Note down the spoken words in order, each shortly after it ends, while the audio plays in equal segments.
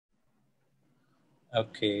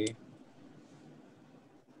Okay.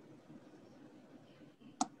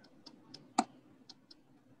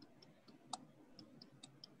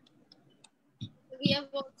 We have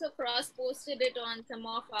also cross-posted it on some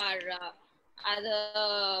of our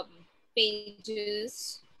other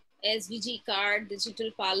pages, SVG card,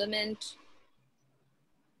 digital parliament.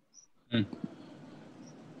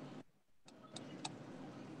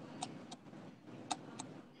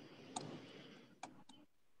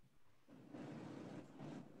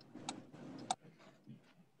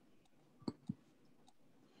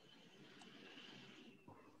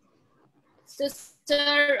 So,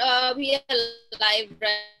 sir, we are live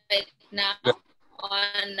right now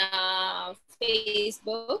on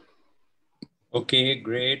Facebook. Okay,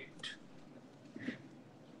 great.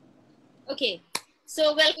 Okay,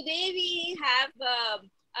 so well, today we have,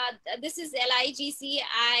 this is LIGC.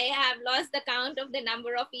 I have lost the count of the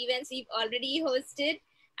number of events we've already hosted.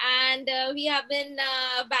 And we have been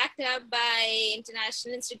backed up by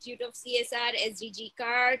International Institute of CSR, SDG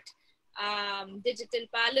CART, Digital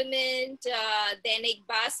Parliament, Dainik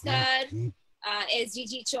Bhaskar,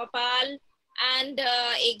 SDG Chopal, and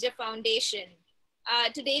Asia Foundation.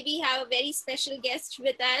 Today we have a very special guest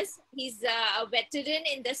with us. He's a veteran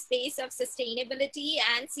in the space of sustainability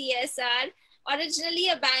and CSR, originally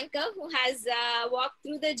a banker who has walked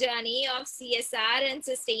through the journey of CSR and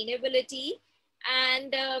sustainability.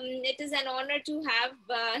 And it is an honor to have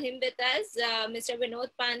him with us, Mr. Vinod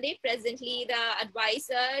Pandey, presently the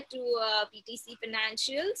advisor to PTC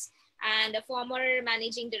Financials and a former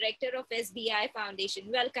managing director of SBI Foundation.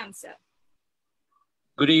 Welcome, sir.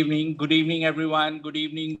 Good evening, everyone. Good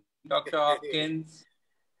evening, Dr. Hopkins.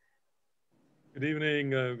 Good evening,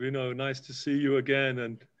 Vinod. Nice to see you again.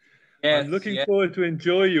 And yes, I'm looking forward to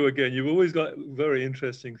enjoy you again. You've always got very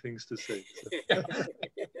interesting things to say. So.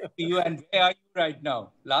 You, and where are you right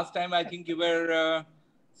now? Last time, I think you were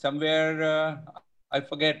somewhere, I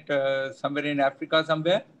forget, somewhere in Africa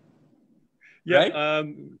somewhere? Yeah, right?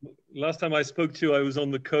 Last time I spoke to you, I was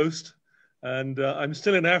on the coast, and I'm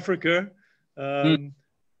still in Africa. Is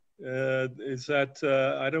that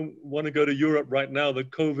I don't want to go to Europe right now. The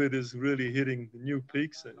COVID is really hitting new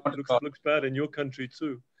peaks. It looks bad in your country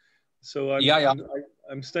too. So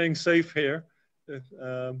I'm staying safe here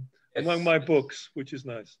among my books, which is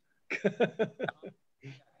nice.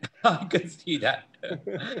 I can see that.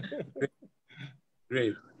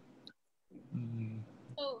 Great.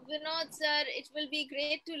 So, Vinod, sir, it will be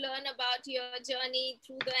great to learn about your journey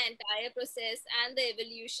through the entire process and the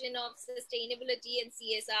evolution of sustainability and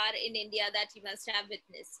CSR in India that you must have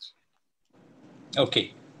witnessed.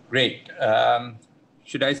 Okay, great.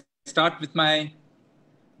 Should I start with my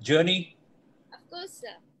journey? Of course,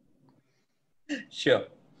 sir. Sure.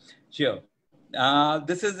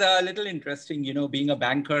 This is a little interesting, being a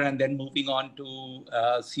banker and then moving on to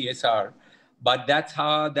CSR. But that's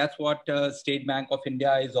what State Bank of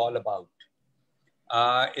India is all about.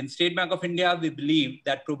 In State Bank of India, we believe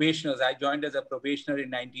that probationers, I joined as a probationer in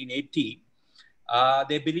 1980,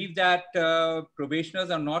 they believe that probationers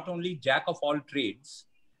are not only jack of all trades,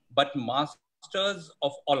 but masters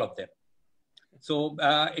of all of them. So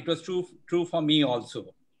it was true for me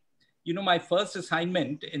also. My first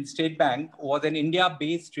assignment in State Bank was an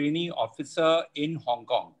India-based trainee officer in Hong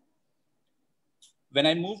Kong. When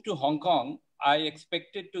I moved to Hong Kong, I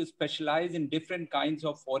expected to specialize in different kinds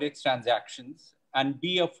of Forex transactions and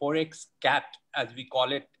be a Forex cat, as we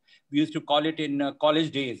call it. We used to call it in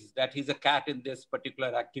college days that he's a cat in this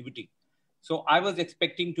particular activity. So I was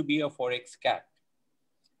expecting to be a Forex cat.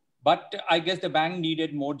 But I guess the bank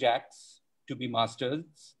needed more jacks to be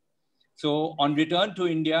masters. So on return to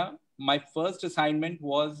India, my first assignment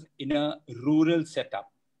was in a rural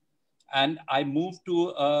setup. And I moved to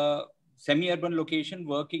a semi-urban location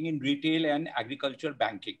working in retail and agriculture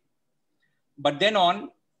banking. But then on,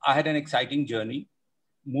 I had an exciting journey,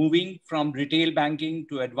 moving from retail banking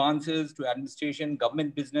to advances, to administration,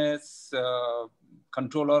 government business,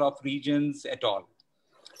 controller of regions, et al.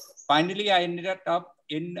 Finally, I ended up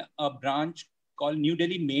in a branch called New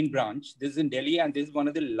Delhi Main Branch. This is in Delhi, and this is one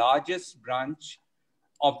of the largest branch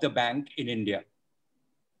of the bank in India,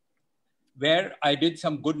 where I did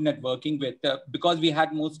some good networking with, because we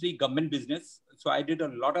had mostly government business. So I did a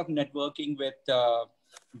lot of networking with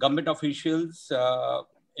government officials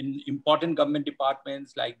in important government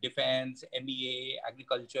departments like defense, MEA,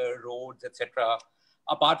 agriculture, roads, etc.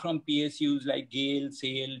 Apart from PSUs like GAIL,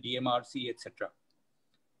 SAIL, DMRC, etc.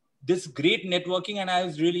 This great networking, and I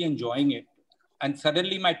was really enjoying it. And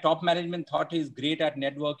suddenly my top management thought he's great at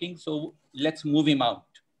networking, so let's move him out.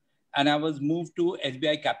 And I was moved to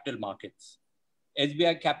SBI Capital Markets.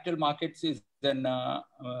 SBI Capital Markets is a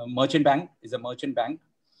merchant bank,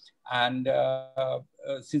 and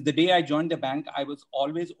since the day I joined the bank, I was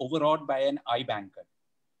always overawed by an iBanker,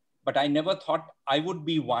 but I never thought I would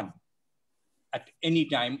be one at any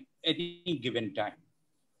time, any given time.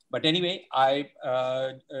 But anyway, I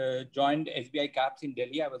joined SBI Caps in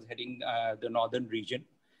Delhi. I was heading the northern region.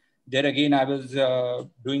 There again, I was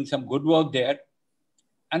doing some good work there.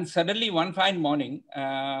 And suddenly one fine morning,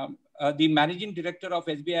 the managing director of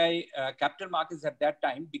SBI Capital Markets at that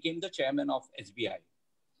time became the chairman of SBI,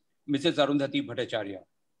 Mrs. Arundhati Bhattacharya.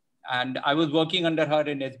 And I was working under her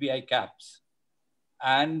in SBI Caps.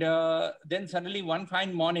 And then suddenly one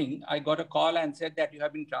fine morning, I got a call and said that you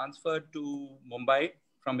have been transferred to Mumbai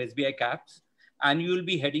from SBI Caps and you will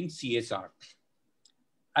be heading CSR.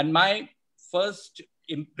 And my first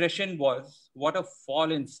impression was what a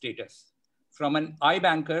fall in status from an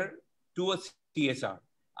iBanker to a CSR.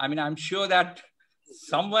 I mean, I'm sure that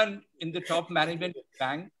someone in the top management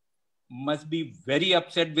bank must be very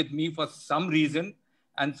upset with me for some reason.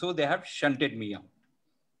 And so they have shunted me out.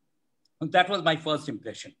 And that was my first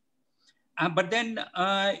impression. But then,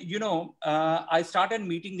 I started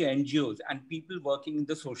meeting the NGOs and people working in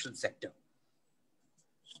the social sector.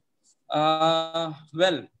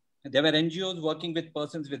 Well, there were NGOs working with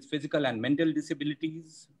persons with physical and mental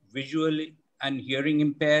disabilities, visual and hearing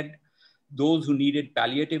impaired, those who needed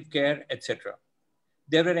palliative care, etc.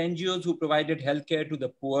 There were NGOs who provided healthcare to the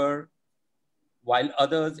poor, while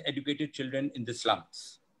others educated children in the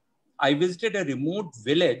slums. I visited a remote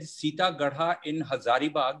village, Sita Garha in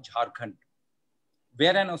Hazaribagh, Jharkhand,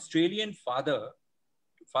 where an Australian father,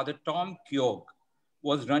 Father Tom Kyog,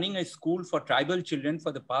 was running a school for tribal children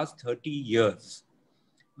for the past 30 years.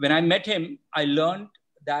 When I met him, I learned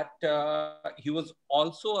that he was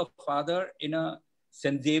also a father in a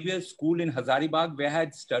St. Xavier's school in Hazaribagh, where I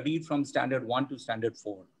had studied from standard 1 to standard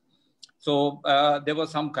 4. So there was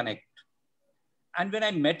some connect. And when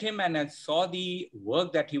I met him and I saw the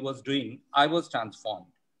work that he was doing, I was transformed.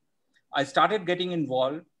 I started getting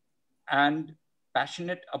involved and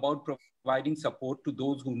passionate about providing support to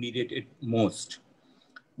those who needed it most.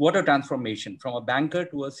 What a transformation from a banker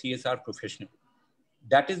to a CSR professional.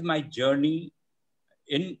 That is my journey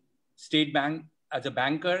in State Bank as a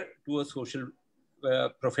banker to a social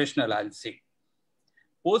professional, I'll say.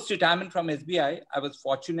 Post-retirement from SBI, I was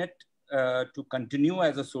fortunate to continue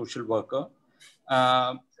as a social worker,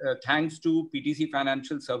 thanks to PTC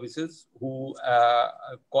Financial Services, who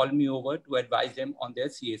called me over to advise them on their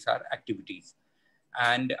CSR activities.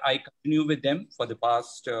 And I continue with them for the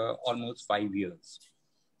past almost 5 years.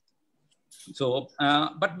 So,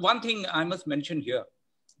 but one thing I must mention here,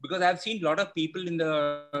 because I've seen a lot of people in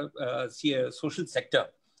the social sector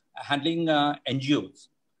handling NGOs.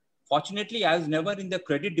 Fortunately, I was never in the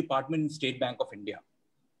credit department in State Bank of India.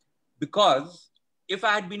 Because if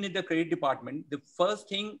I had been in the credit department, the first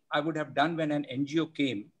thing I would have done when an NGO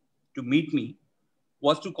came to meet me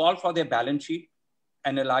was to call for their balance sheet,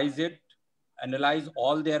 analyze it, analyze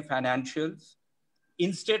all their financials,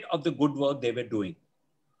 instead of the good work they were doing.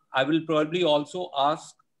 I will probably also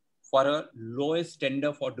ask for a lowest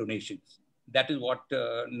tender for donations. That is what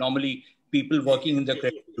normally people working in the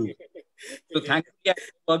credit do. So thankfully, I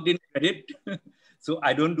worked in credit. So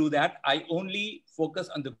I don't do that. I only focus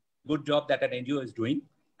on the good job that an NGO is doing,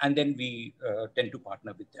 and then we tend to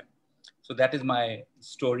partner with them. So that is my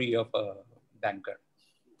story of a banker.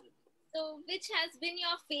 So which has been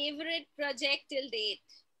your favorite project till date?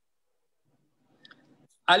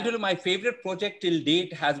 I'll tell you, my favorite project till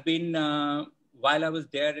date has been while I was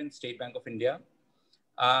there in State Bank of India.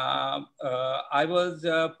 I was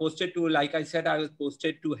posted to, like I said, I was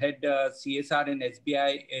posted to head CSR in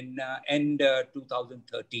SBI in end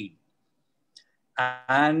 2013.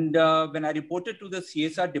 And when I reported to the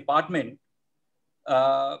CSR department,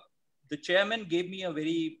 the chairman gave me a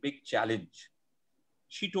very big challenge.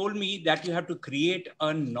 She told me that you have to create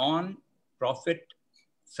a non-profit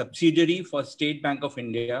subsidiary for State Bank of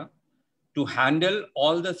India to handle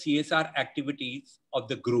all the CSR activities of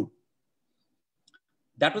the group.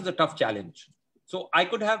 That was a tough challenge. So I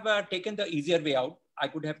could have taken the easier way out. I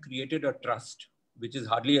could have created a trust, which is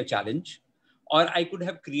hardly a challenge, or I could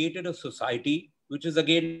have created a society, which is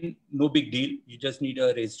again, no big deal. You just need a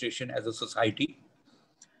registration as a society.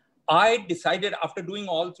 I decided after doing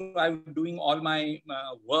all my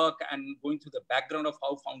work and going through the background of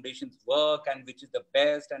how foundations work and which is the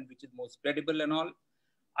best and which is most credible and all,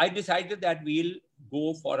 I decided that we'll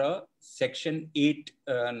go for a Section 8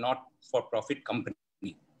 not-for-profit company.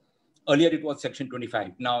 Earlier it was Section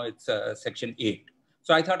 25, now it's Section 8.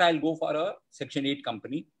 So I thought I'll go for a Section 8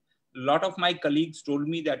 company. a lot of my colleagues told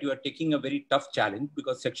me that you are taking a very tough challenge,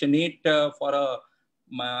 because Section 8 for a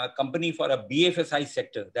company for a BFSI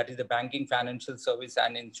sector, that is the banking, financial service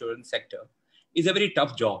and insurance sector, is a very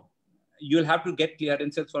tough job. You'll have to get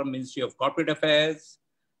clearances from Ministry of Corporate Affairs,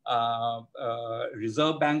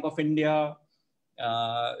 Reserve Bank of India,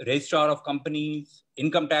 Registrar of Companies,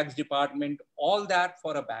 Income Tax Department. All that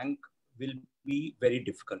for a bank will be very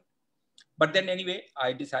difficult. But then anyway,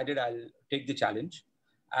 I decided I'll take the challenge.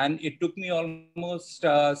 And it took me almost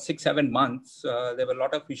 6-7 months. There were a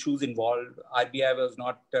lot of issues involved. RBI was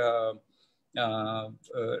not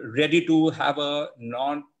ready to have a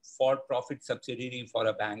non-for-profit subsidiary for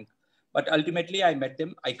a bank. But ultimately, I met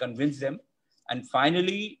them, I convinced them. And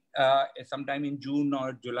finally, sometime in June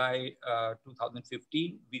or July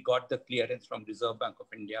 2015, we got the clearance from Reserve Bank of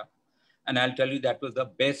India. And I'll tell you, that was the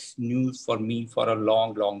best news for me for a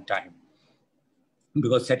long, long time.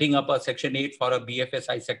 Because setting up a Section 8 for a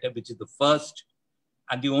BFSI sector, which is the first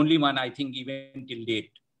and the only one, I think, even till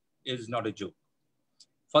date, is not a joke.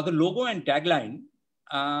 For the logo and tagline,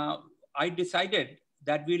 I decided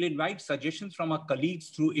that we'll invite suggestions from our colleagues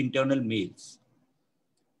through internal mails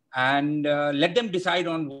and let them decide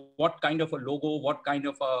on what kind of a logo, what kind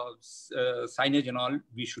of a signage and all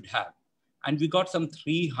we should have. And we got some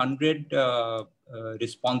 300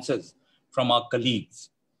 responses from our colleagues.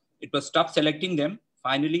 It was tough selecting them.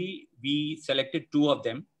 Finally, we selected 2 of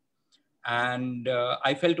them. And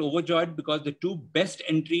I felt overjoyed because the 2 best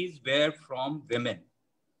entries were from women.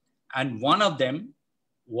 And one of them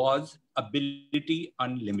was Ability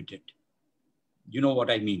Unlimited. You know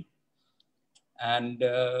what I mean. And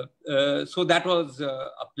so that was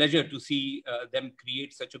a pleasure to see them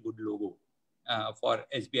create such a good logo for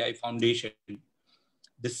SBI Foundation.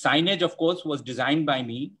 The signage, of course, was designed by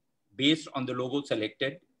me based on the logo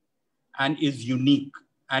selected, and is unique,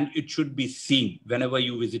 and it should be seen whenever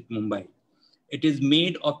you visit Mumbai. It is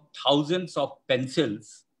made of thousands of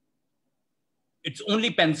pencils. It's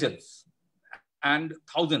only pencils and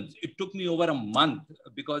thousands. It took me over a month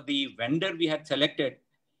because the vendor we had selected,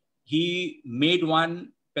 he made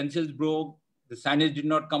one, pencils broke, the signage did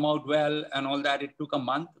not come out well and all that. It took a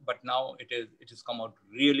month, but now it has come out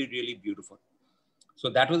really, really beautiful. So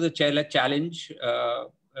that was a challenge.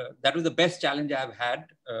 That was the best challenge I have had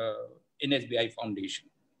in SBI Foundation.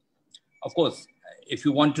 Of course, if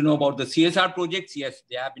you want to know about the CSR projects, yes,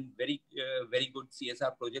 there have been very, very good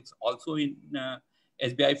CSR projects also in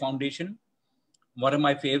SBI Foundation. One of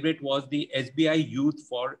my favorite was the SBI Youth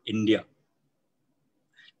for India.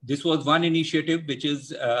 This was one initiative which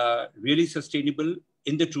is really sustainable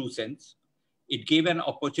in the true sense. It gave an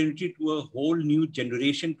opportunity to a whole new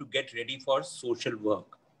generation to get ready for social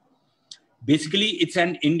work. Basically, it's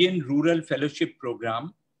an Indian rural fellowship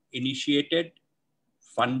program initiated,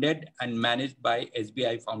 funded, and managed by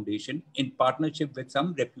SBI Foundation in partnership with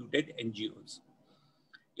some reputed NGOs.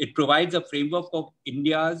 It provides a framework of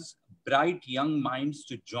India's bright young minds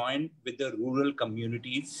to join with the rural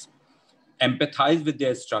communities, empathize with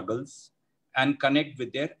their struggles, and connect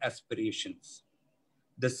with their aspirations.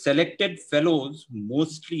 The selected fellows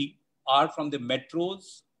mostly are from the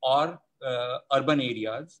metros or urban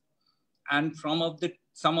areas, and from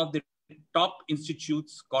some of the top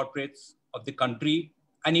institutes, corporates of the country,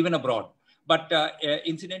 and even abroad. But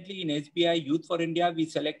incidentally, in SBI Youth for India, we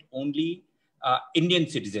select only Indian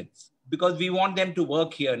citizens because we want them to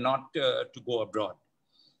work here, not to go abroad.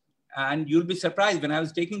 And you'll be surprised, when I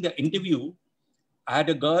was taking the interview, I had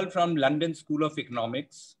a girl from London School of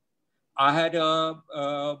Economics. I had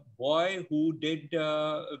a boy who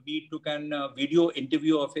we took a video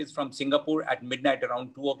interview of his from Singapore at midnight,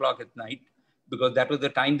 around 2 o'clock at night, because that was the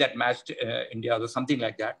time that matched India or something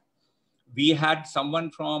like that. We had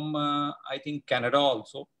someone from, I think, Canada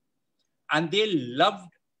also. And they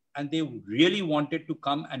loved and they really wanted to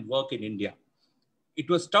come and work in India. It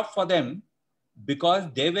was tough for them because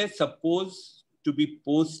they were supposed to be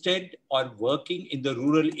posted or working in the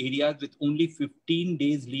rural areas with only 15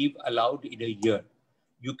 days leave allowed in a year.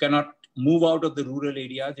 You cannot move out of the rural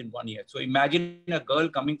areas in 1 year. So imagine a girl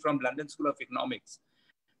coming from London School of Economics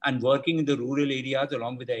and working in the rural areas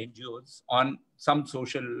along with the NGOs on some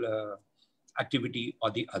social activity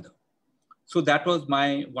or the other. So that was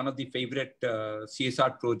one of the favorite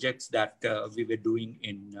CSR projects that we were doing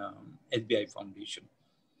in SBI Foundation.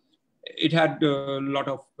 It had a lot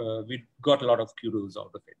of, we got a lot of kudos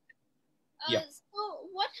out of it. Yeah. So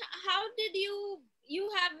how did you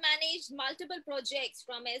have managed multiple projects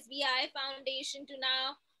from SBI Foundation to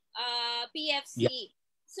now PFC? Yeah.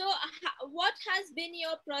 So what has been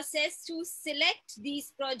your process to select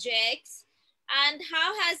these projects and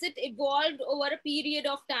how has it evolved over a period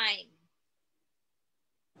of time?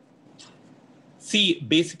 See,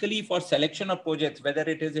 basically for selection of projects, whether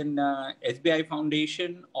it is in SBI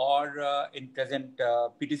Foundation or in present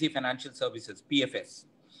PTC Financial Services, PFS,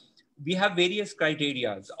 we have various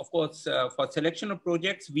criteria. Of course, for selection of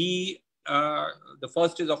projects, the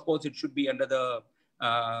first is, of course, it should be under the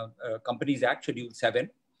Companies Act, Schedule 7.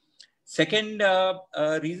 Second,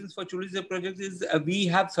 reasons for choosing the projects is we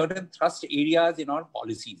have certain thrust areas in our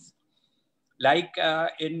policies. Like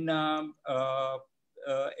in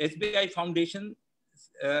SBI Foundation,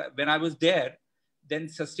 when I was there, then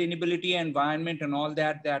sustainability, environment and all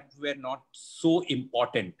that were not so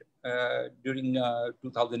important during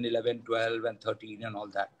 2011, 12 and 13 and all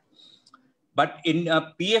that. But in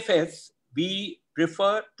PFS, we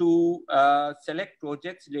prefer to select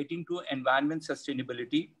projects relating to environment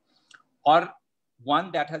sustainability or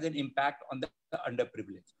one that has an impact on the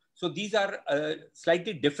underprivileged. So these are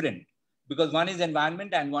slightly different because one is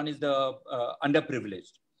environment and one is the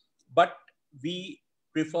underprivileged. But we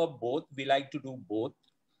prefer both. We like to do both.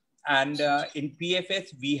 And in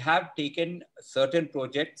PFS, we have taken certain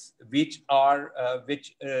projects which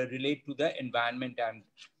relate to the environment and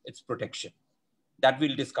its protection. That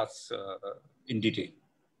we'll discuss in detail.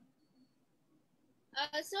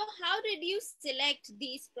 So how did you select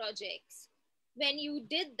these projects? When you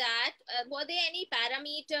did that, were there any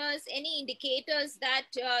parameters, any indicators that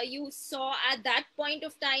you saw at that point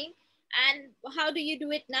of time? And how do you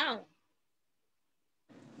do it now?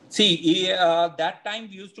 See, that time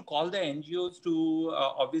we used to call the NGOs to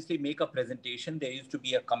obviously make a presentation. There used to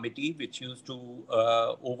be a committee which used to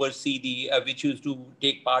oversee which used to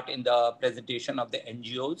take part in the presentation of the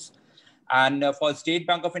NGOs. And for State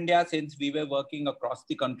Bank of India, since we were working across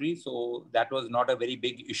the country, so that was not a very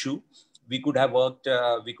big issue. We could have worked,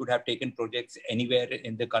 we could have taken projects anywhere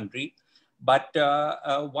in the country. But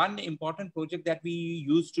one important project that we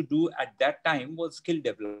used to do at that time was skill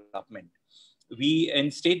development. In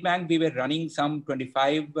State Bank, we were running some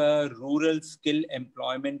 25 rural skill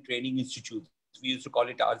employment training institutes. We used to call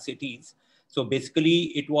it RCTs. So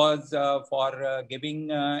basically, it was for giving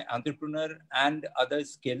entrepreneur and other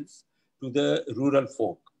skills to the rural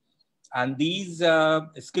folk. And these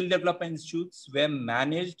skill development institutes were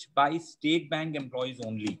managed by State Bank employees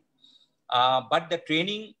only. But the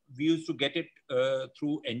training, we used to get it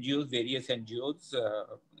through NGOs, various NGOs.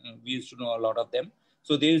 We used to know a lot of them.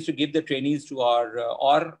 So they used to give the trainings to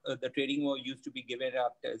the training used to be given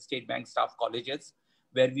at State Bank staff colleges,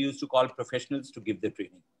 where we used to call professionals to give the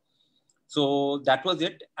training. So that was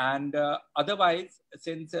it. And otherwise,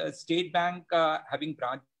 since State Bank having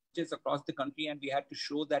branches across the country and we had to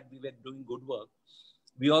show that we were doing good work,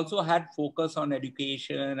 we also had focus on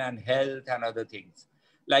education and health and other things.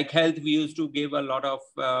 Like health, we used to give a lot of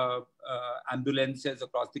ambulances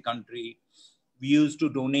across the country. We used to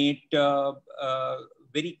donate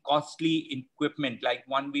very costly equipment, like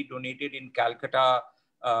one we donated in Calcutta,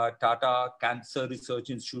 Tata Cancer Research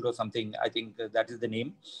Institute or something. I think that is the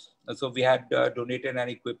name. So we had donated an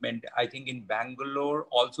equipment. I think in Bangalore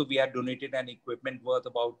also we had donated an equipment worth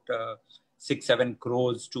about 6-7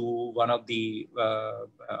 crores to one of the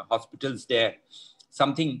hospitals there.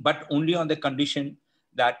 Something, but only on the condition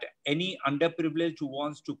that any underprivileged who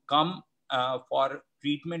wants to come for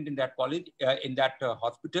treatment in that college, in that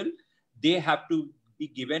hospital, they have to be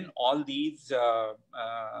given all these,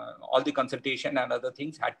 all the consultation and other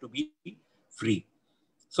things had to be free.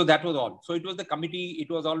 So that was all. So it was the committee, it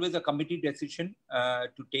was always a committee decision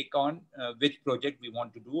to take on which project we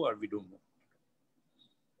want to do or we don't know.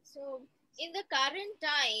 So in the current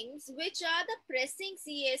times, which are the pressing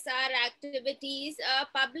CSR activities a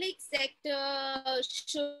public sector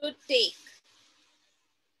should take?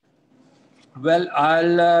 Well,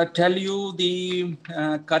 I'll tell you the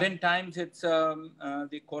current times, it's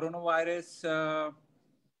the coronavirus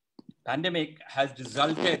pandemic has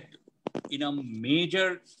resulted in a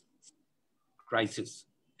major crisis.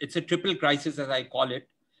 It's a triple crisis, as I call it.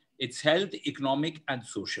 It's health, economic, and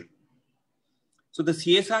social. So the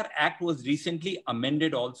CSR Act was recently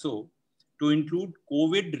amended also to include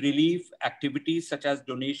COVID relief activities such as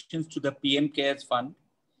donations to the PM Cares Fund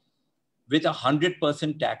with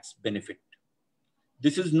 100% tax benefit.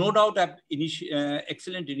 This is no doubt an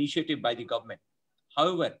excellent initiative by the government.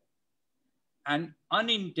 However, an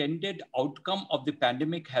unintended outcome of the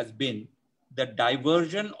pandemic has been the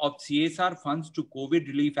diversion of CSR funds to COVID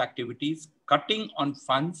relief activities, cutting on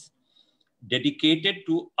funds dedicated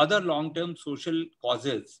to other long-term social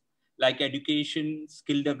causes like education,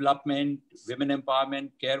 skill development, women empowerment,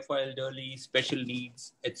 care for elderly, special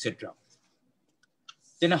needs, etc.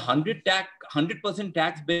 Then 100%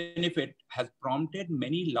 tax benefit has prompted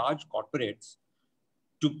many large corporates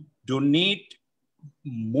to donate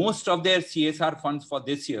most of their CSR funds for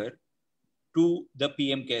this year to the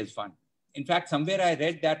PM Cares Fund. In fact, somewhere I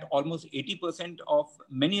read that almost 80% of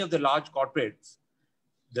many of the large corporates,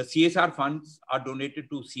 the CSR funds are donated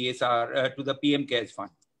to to the PM Cares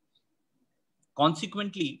Fund.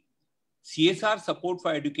 Consequently, CSR support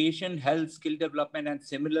for education, health, skill development, and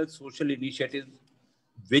similar social initiatives,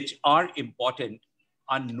 which are important,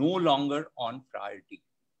 are no longer on priority.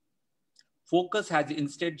 Focus has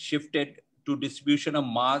instead shifted to distribution of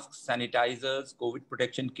masks, sanitizers, COVID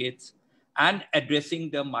protection kits, and addressing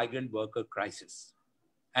the migrant worker crisis,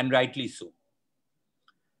 and rightly so.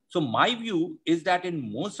 So my view is that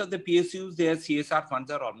in most of the PSUs, their CSR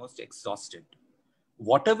funds are almost exhausted.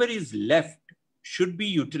 Whatever is left should be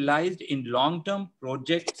utilized in long-term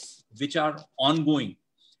projects which are ongoing.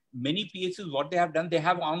 Many PSUs, what they have done, they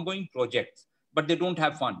have ongoing projects, but they don't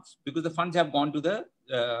have funds because the funds have gone to the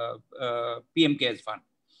PM Cares Fund.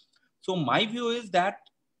 So my view is that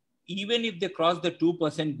even if they cross the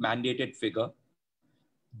 2% mandated figure,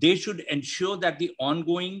 they should ensure that the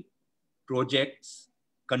ongoing projects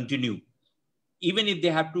continue, even if they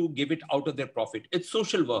have to give it out of their profit. It's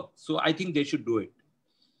social work, so I think they should do it.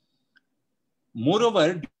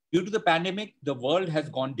 Moreover, due to the pandemic, the world has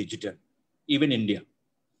gone digital, even India.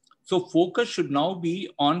 So focus should now be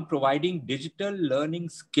on providing digital learning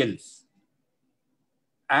skills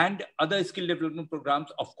and other skill development programs,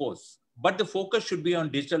 of course. But the focus should be on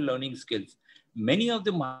digital learning skills. Many of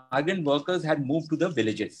the migrant workers had moved to the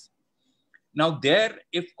villages. Now there,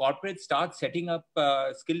 if corporates start setting up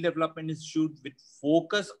skill development institutes with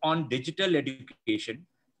focus on digital education,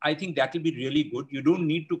 I think that will be really good. You don't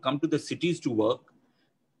need to come to the cities to work.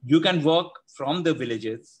 You can work from the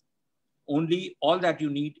villages. Only all that you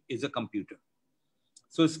need is a computer.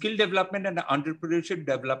 So skill development and entrepreneurship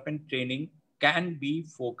development training can be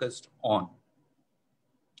focused on.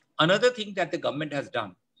 Another thing that the government has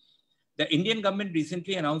done, the Indian government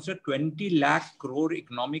recently announced a 20 lakh crore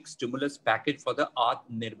economic stimulus package for the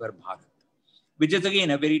Atmanirbhar Bharat, which is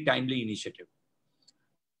again a very timely initiative.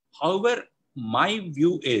 However, my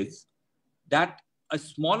view is that a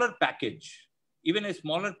smaller package, even a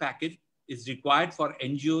smaller package, is required for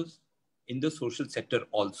NGOs in the social sector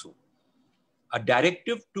also. A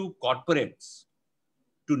directive to corporates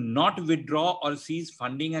to not withdraw or cease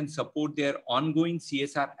funding and support their ongoing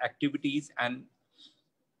CSR activities and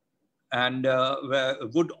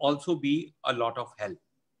would also be a lot of help.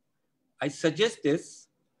 I suggest this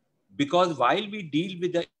because while we deal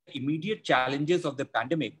with the immediate challenges of the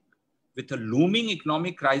pandemic, with a looming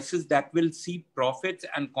economic crisis that will see profits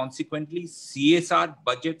and consequently CSR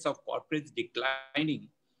budgets of corporates declining,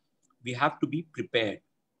 we have to be prepared.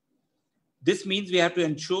 This means we have to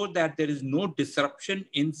ensure that there is no disruption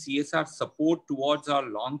in CSR support towards our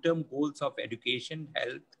long-term goals of education,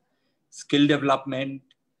 health, skill development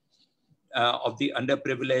of the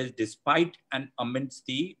underprivileged, despite and amidst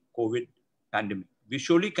the COVID pandemic. We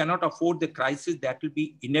surely cannot afford the crisis that will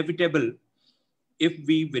be inevitable if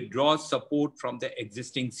we withdraw support from the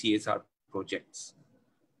existing CSR projects.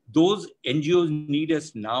 Those NGOs need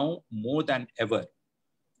us now more than ever.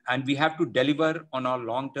 And we have to deliver on our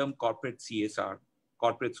long-term corporate CSR,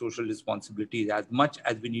 corporate social responsibilities, as much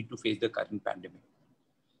as we need to face the current pandemic.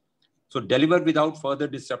 So deliver without further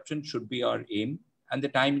disruption should be our aim. And the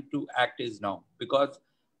time to act is now. Because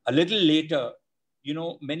a little later, you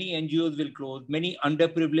know, many NGOs will close. Many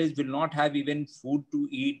underprivileged will not have even food to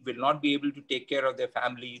eat, will not be able to take care of their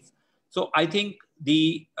families. So I think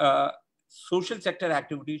the social sector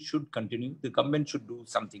activities should continue. The government should do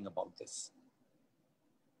something about this.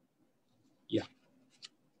 Yeah.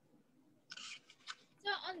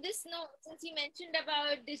 So on this note, since you mentioned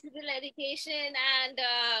about digital education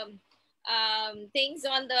and things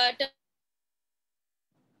on the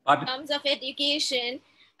terms of education,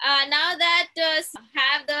 now that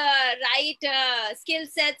have the right skill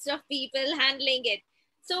sets of people handling it.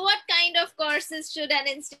 So what kind of courses should an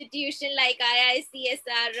institution like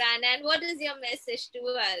IICSR run, and what is your message to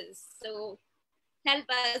us? So help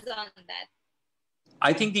us on that.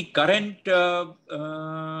 I think the current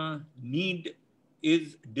need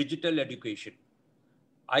is digital education.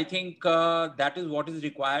 I think that is what is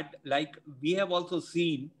required. Like we have also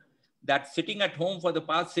seen that sitting at home for the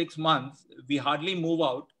past 6 months, we hardly move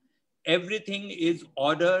out. Everything is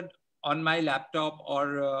ordered on my laptop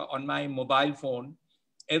or on my mobile phone.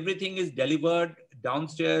 Everything is delivered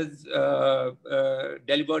downstairs,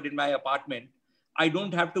 delivered in my apartment. I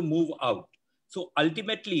don't have to move out. So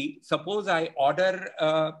ultimately, suppose I order,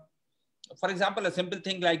 for example, a simple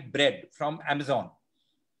thing like bread from Amazon.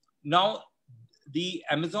 Now, the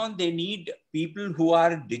Amazon, they need people who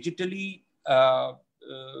are digitally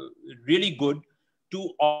really good to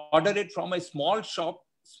order it from a small shop,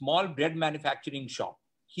 small bread manufacturing shop.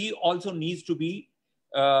 He also needs to be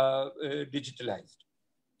digitalized.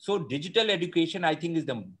 So digital education, I think, is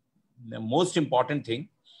the most important thing.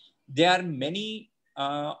 There are many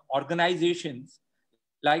organizations,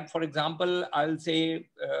 like, for example, I'll say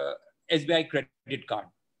SBI credit card.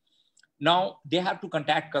 Now they have to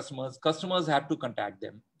contact customers. Customers have to contact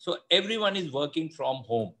them. So everyone is working from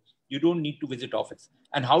home. You don't need to visit office.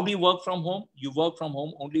 And how do you work from home? You work from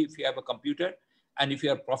home only if you have a computer and if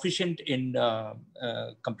you are proficient in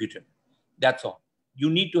computer. That's all. You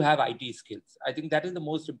need to have IT skills. I think that is the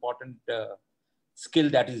most important skill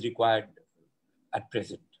that is required at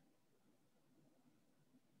present.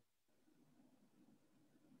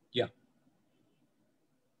 Yeah.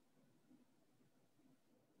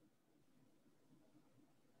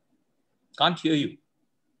 Can't hear you.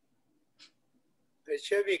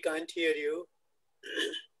 Sure, we can't hear you.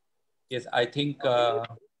 Yes, I think...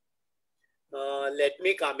 let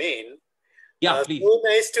me come in. Yeah, please. So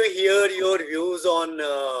nice to hear your views on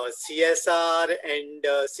CSR and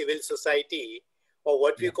civil society, or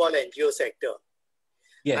what we call NGO sector.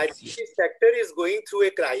 Yes, I think this sector is going through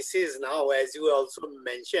a crisis now, as you also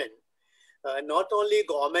mentioned. Not only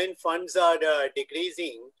government funds are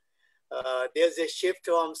decreasing, there's a shift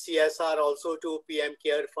from CSR also to PM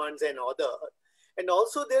Care funds and other. And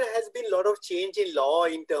also there has been a lot of change in law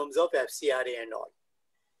in terms of FCRA and all.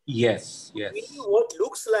 Yes, yes. What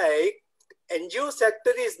looks like NGO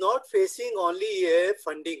sector is not facing only a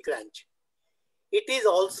funding crunch. It is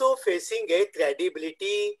also facing a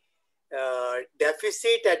credibility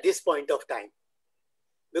deficit at this point of time.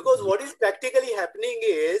 Because what is practically happening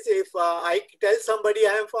is, if I tell somebody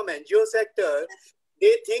I am from NGO sector,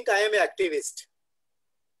 they think I am an activist.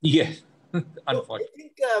 Yes,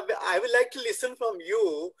 unfortunately. So I think I would like to listen from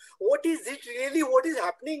you. What is it really? What is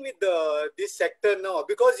happening with this sector now?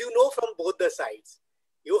 Because you know from both the sides.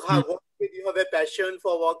 You have you have a passion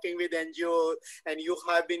for working with NGOs, and you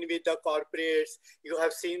have been with the corporates. You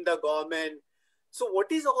have seen the government. So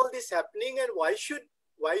what is all this happening, and why should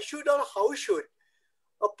or how should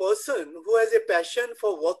a person who has a passion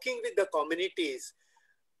for working with the communities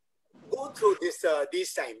go through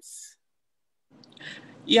these times?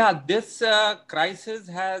 Yeah, this crisis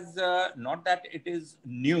has, not that it is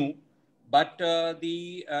new, but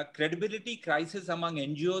the credibility crisis among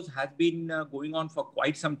NGOs has been going on for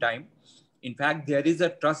quite some time. In fact, there is a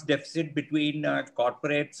trust deficit between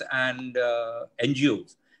corporates and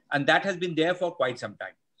NGOs, and that has been there for quite some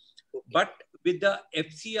time. But with the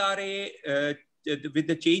FCRA, with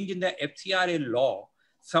the change in the FCRA law,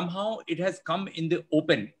 somehow it has come in the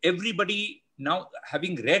open. Everybody now,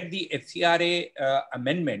 having read the FCRA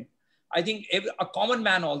amendment, I think a common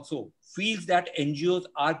man also feels that NGOs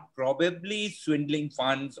are probably swindling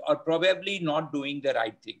funds or probably not doing the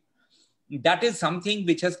right thing. That is something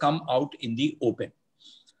which has come out in the open.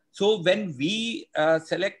 So when we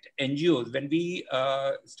select NGOs, when we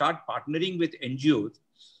start partnering with NGOs,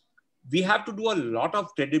 we have to do a lot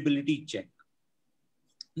of credibility check.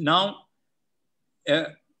 Now,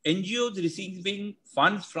 NGOs receiving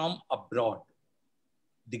funds from abroad,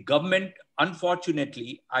 the government,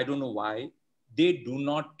 unfortunately, I don't know why, they do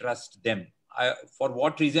not trust them. For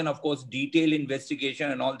what reason, of course, detailed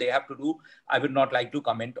investigation and all they have to do, I would not like to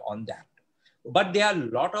comment on that. But there are a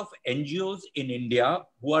lot of NGOs in India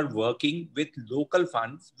who are working with local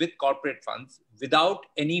funds, with corporate funds, without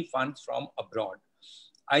any funds from abroad.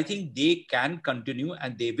 I think they can continue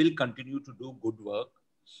and they will continue to do good work.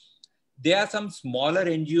 There are some smaller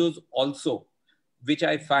NGOs also, which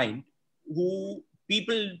I find, who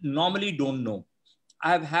people normally don't know.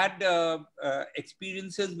 I've had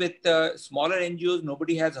experiences with smaller NGOs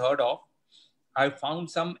nobody has heard of. I've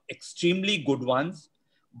found some extremely good ones,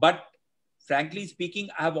 but frankly speaking,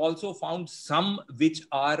 I've also found some which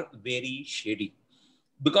are very shady.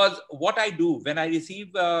 Because what I do when I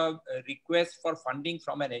receive a request for funding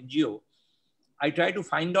from an NGO, I try to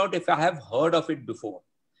find out if I have heard of it before.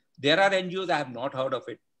 There are NGOs I have not heard of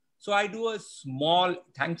it. So I do a small,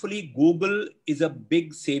 thankfully, Google is a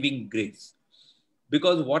big saving grace.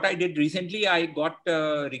 Because what I did recently, I got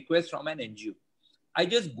a request from an NGO. I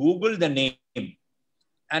just Googled the name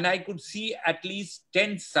and I could see at least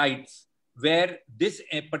 10 sites where this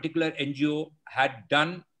particular NGO had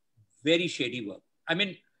done very shady work. I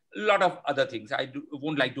mean, a lot of other things I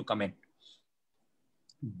won't like to comment.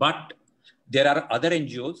 But there are other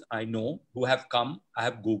NGOs I know who have come, I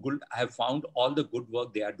have Googled, I have found all the good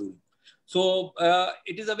work they are doing. So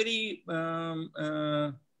it is a very,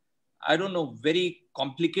 I don't know, very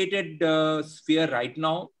complicated sphere right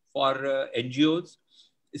now for NGOs.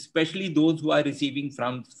 especially those who are receiving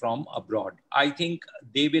from abroad. I think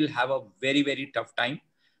they will have a very, very tough time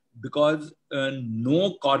because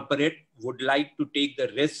no corporate would like to take the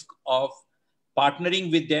risk of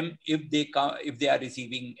partnering with them if they are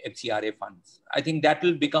receiving FCRA funds. I think that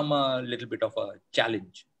will become a little bit of a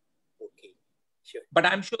challenge. Okay, sure. But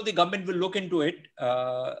I'm sure the government will look into it.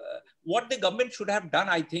 What the government should have done,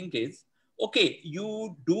 I think, is, okay,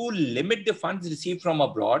 you do limit the funds received from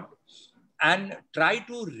abroad and try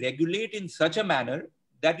to regulate in such a manner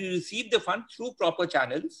that you receive the funds through proper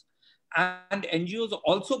channels and NGOs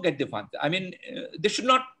also get the funds. I mean, this should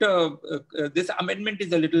not, this amendment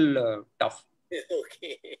is a little tough.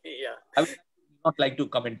 Okay, yeah. I would not like to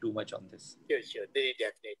comment too much on this. Sure, very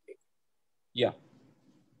definitely. Yeah.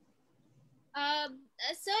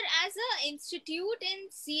 Sir, as an institute in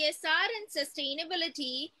CSR and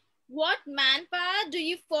sustainability, what manpower do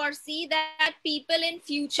you foresee that people in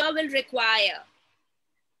future will require?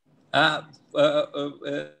 That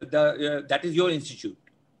is your institute.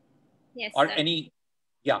 Yes, or sir. Any,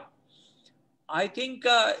 yeah. I think,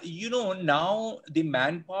 now the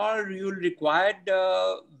manpower you'll require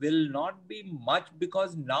will not be much,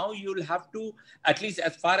 because now you'll have to, at least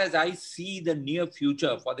as far as I see the near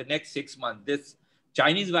future for the next 6 months, this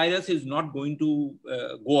Chinese virus is not going to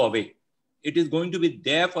go away. It is going to be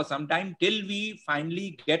there for some time till we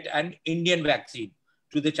finally get an Indian vaccine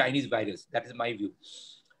to the Chinese virus. That is my view.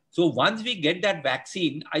 So once we get that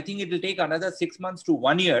vaccine, I think it will take another 6 months to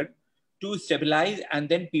 1 year to stabilize, and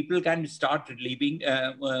then people can start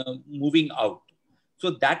moving out.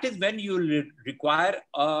 So that is when you will require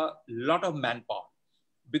a lot of manpower.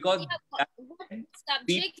 Because what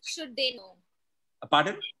subjects should they know?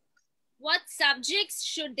 Pardon? What subjects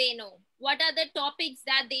should they know? What are the topics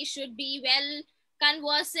that they should be well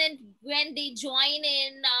conversant when they join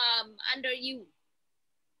in under you?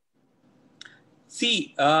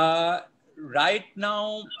 See, right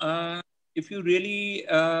now, if you really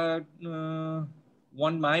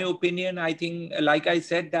want my opinion, I think, like I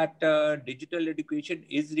said, that digital education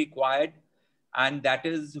is required. And that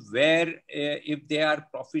is where, if they are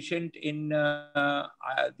proficient in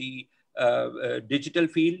the digital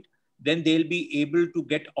field, then they'll be able to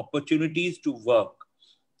get opportunities to work.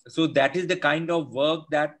 So that is the kind of work,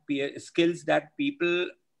 that skills that people,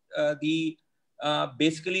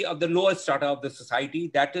 basically of the lower strata of the society,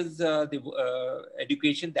 that is the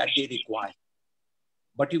education that they require.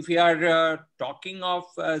 But if we are talking of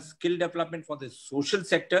skill development for the social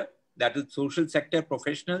sector, that is social sector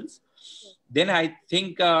professionals, then I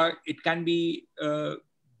think it can be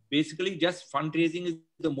basically just fundraising is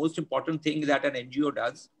the most important thing that an NGO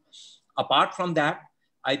does. Apart from that,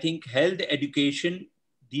 I think health, education,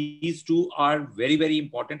 these two are very, very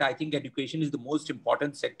important. I think education is the most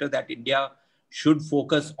important sector that India should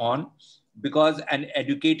focus on, because an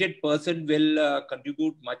educated person will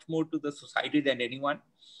contribute much more to the society than anyone.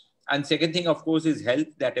 And second thing, of course, is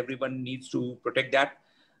health, that everyone needs to protect that.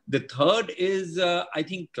 The third is, I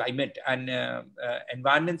think, climate and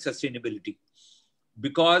environment sustainability,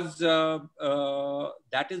 because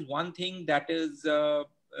that is one thing that is a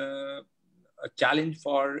challenge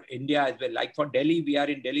for India as well. Like for Delhi, we are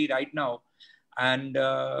in Delhi right now, and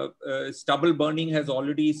stubble burning has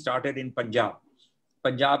already started in Punjab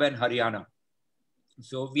and Haryana.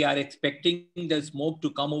 So we are expecting the smoke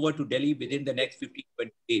to come over to Delhi within the next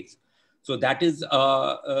 15-20 days. So that is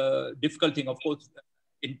a difficult thing. Of course,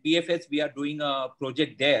 in PFS, we are doing a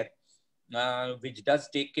project there, which does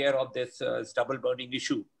take care of this stubble burning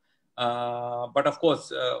issue. But of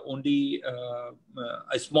course, only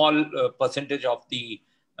a small percentage of the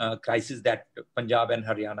crisis that Punjab and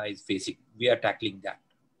Haryana is facing. We are tackling that.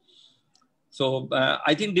 So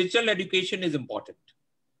I think digital education is important,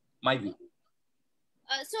 my view.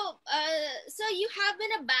 So you have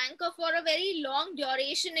been a banker for a very long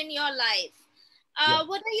duration in your life.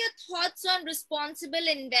 What are your thoughts on responsible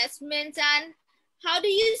investments, and how do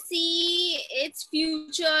you see its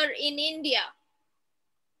future in India?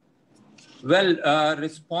 Well,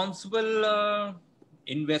 responsible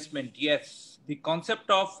investment, yes. The concept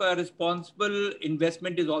of responsible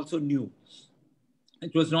investment is also new.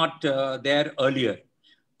 It was not there earlier.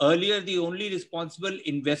 Earlier, the only responsible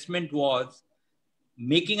investment was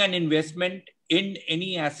making an investment in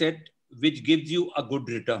any asset which gives you a good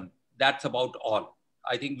return. That's about all.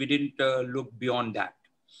 I think we didn't look beyond that.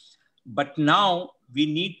 But now we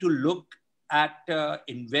need to look at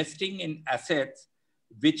investing in assets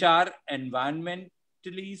which are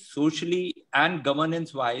environmentally, socially, and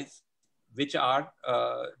governance-wise, which are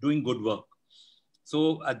doing good work.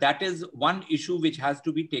 So that is one issue which has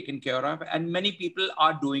to be taken care of, and many people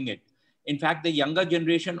are doing it. In fact, the younger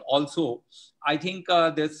generation also, I think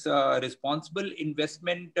this responsible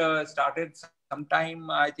investment started sometime,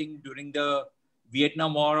 I think, during the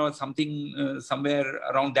Vietnam War or something, somewhere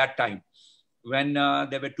around that time, when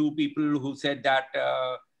there were two people who said that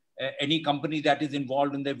any company that is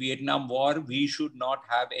involved in the Vietnam War, we should not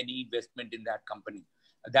have any investment in that company.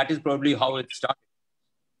 That is probably how it started.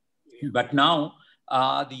 But now,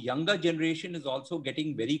 the younger generation is also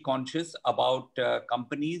getting very conscious about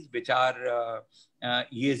companies which are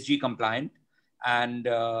ESG compliant. And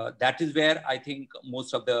that is where I think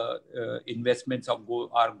most of the investments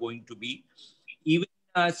are going to be. Even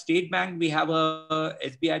State Bank, we have a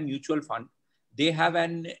SBI mutual fund. They have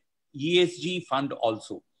an ESG fund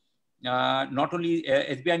also. Not only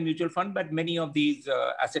SBI mutual fund, but many of these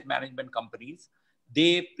asset management companies,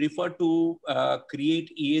 they prefer to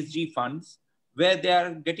create ESG funds where they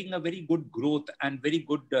are getting a very good growth and very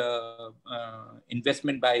good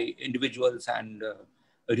investment by individuals, and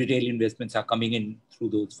retail investments are coming in through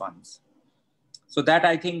those funds. So that,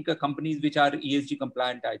 I think, companies which are ESG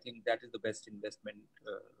compliant, I think that is the best investment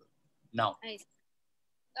now. Nice.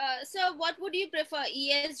 So what would you prefer,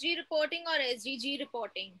 ESG reporting or SDG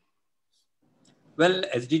reporting? Well,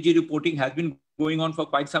 SDG reporting has been going on for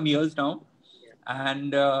quite some years now.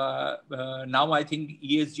 And now I think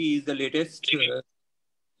ESG is the latest.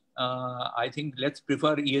 I think let's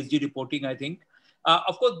prefer ESG reporting, I think.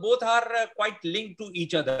 Of course, both are quite linked to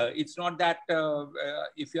each other. It's not that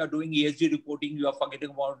if you are doing ESG reporting, you are forgetting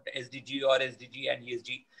about SDG or SDG and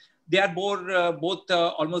ESG. They are both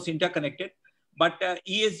almost interconnected. But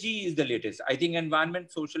ESG is the latest. I think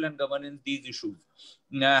environment, social and governance, these issues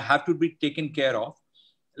have to be taken care of.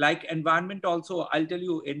 Like environment also, I'll tell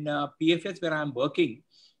you, in PFS where I'm working,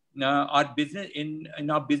 our business in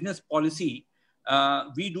our business policy,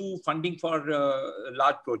 we do funding for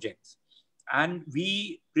large projects. And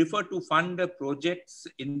we prefer to fund projects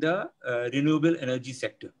in the renewable energy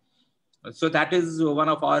sector. So that is one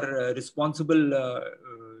of our responsible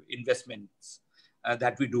investments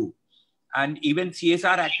that we do. And even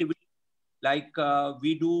CSR activities like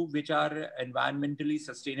we do, which are environmentally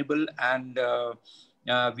sustainable, and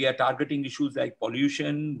we are targeting issues like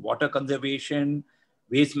pollution, water conservation,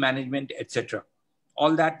 waste management, etc.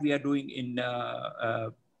 All that we are doing in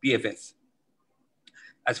PFS.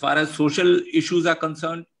 As far as social issues are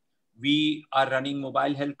concerned, we are running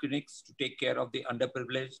mobile health clinics to take care of the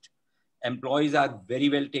underprivileged. Employees are very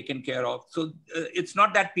well taken care of. So it's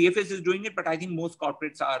not that PFS is doing it, but I think most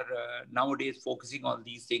corporates are nowadays focusing on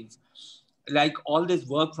these things. Like all this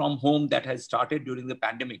work from home that has started during the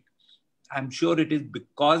pandemic, I'm sure it is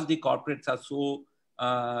because the corporates are so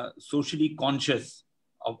socially conscious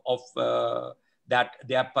of that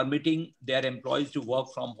they are permitting their employees to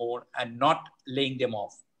work from home and not laying them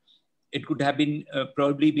off. It could have been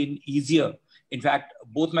probably been easier. In fact,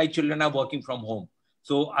 both my children are working from home.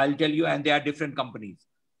 So I'll tell you, and they are different companies.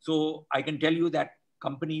 So I can tell you that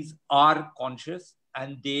companies are conscious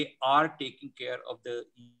and they are taking care of the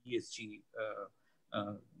ESG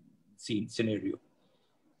scenario.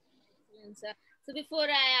 So before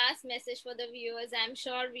I ask message for the viewers, I'm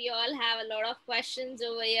sure we all have a lot of questions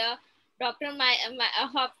over here. Dr.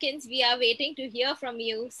 Hopkins, we are waiting to hear from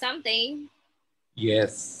you something.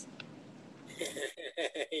 Yes.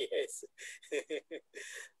 Yes.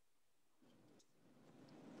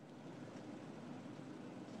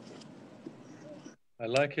 I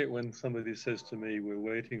like it when somebody says to me, we're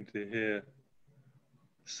waiting to hear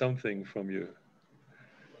something from you.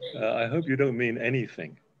 I hope you don't mean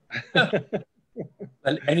anything.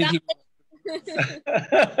 Well, anything.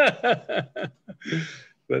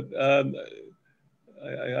 But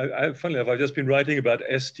funnily enough, I've just been writing about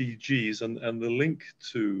SDGs and the link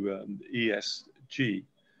to ESG.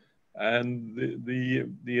 And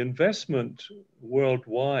the investment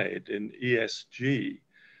worldwide in ESG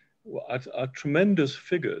are tremendous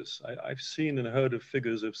figures. I've seen and heard of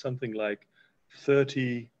figures of something like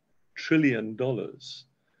 $30 trillion,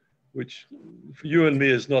 which for you and me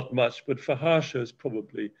is not much, but for Harsha is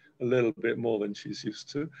probably a little bit more than she's used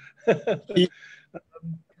to.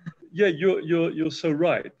 Yeah, you're so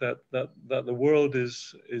right that the world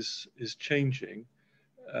is changing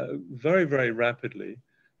very, very rapidly,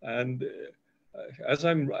 and as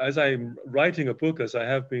I'm writing a book, as I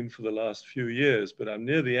have been for the last few years, but I'm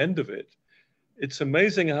near the end of it, it's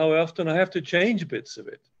amazing how often I have to change bits of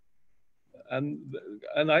it. And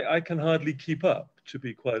I can hardly keep up, to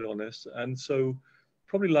be quite honest. And so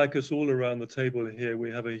probably like us all around the table here, we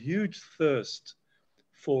have a huge thirst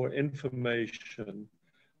for information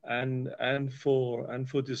and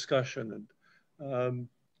for discussion. And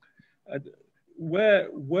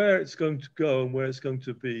where it's going to go and where it's going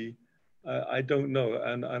to be, I don't know.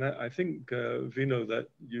 And I think, Vino, that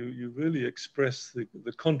you really express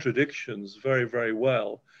the contradictions very, very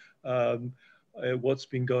well. What's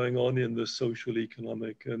been going on in the social,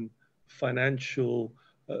 economic, and financial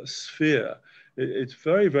sphere. It's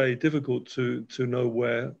very, very difficult to know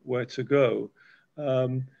where to go.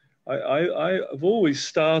 I've always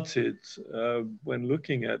started when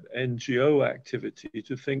looking at NGO activity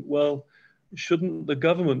to think, well, shouldn't the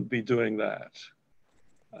government be doing that?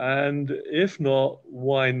 And if not,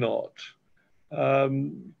 why not?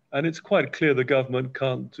 And it's quite clear the government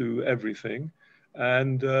can't do everything.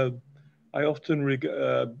 And I often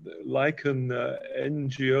liken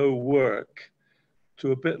NGO work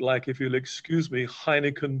to a bit like, if you'll excuse me,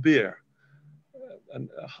 Heineken beer. And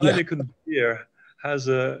Heineken beer has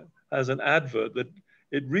an advert that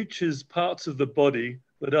it reaches parts of the body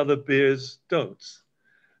that other beers don't.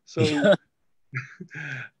 So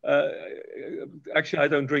actually, I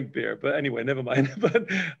don't drink beer, but anyway, never mind. But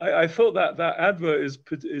I thought that advert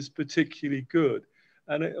is particularly good.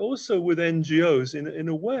 And also with NGOs, in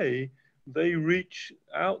a way, they reach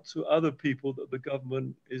out to other people that the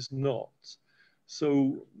government is not.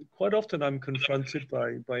 So quite often I'm confronted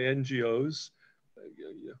by NGOs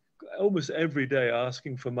almost every day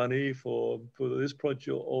asking for money for this project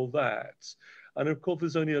or all that. And of course,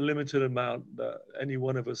 there's only a limited amount that any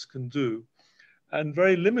one of us can do, and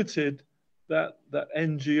very limited that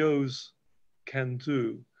NGOs can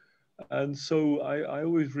do. And so I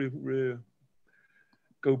always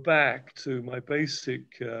go back to my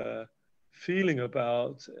basic feeling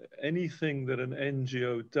about anything that an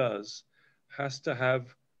NGO does has to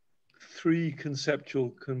have three conceptual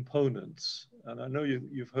components. And I know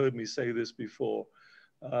you've heard me say this before,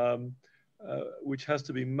 which has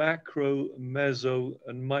to be macro, meso,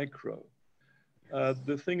 and micro.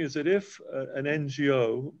 The thing is that if an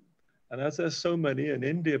NGO, and as there's so many in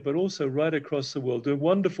India, but also right across the world, do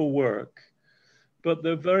wonderful work, but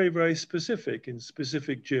they're very, very specific in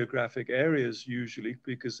specific geographic areas usually,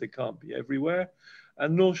 because they can't be everywhere,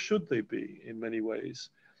 and nor should they be in many ways.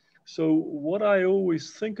 So what I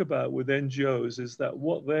always think about with NGOs is that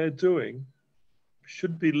what they're doing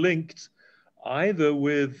should be linked either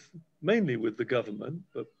mainly with the government,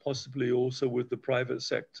 but possibly also with the private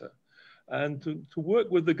sector. And to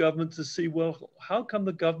work with the government to see, well, how come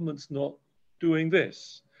the government's not doing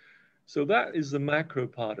this? So that is the macro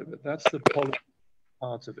part of it. That's the policy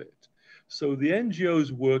part of it. So the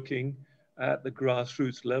NGO's working at the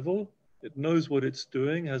grassroots level. It knows what it's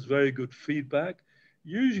doing, has very good feedback,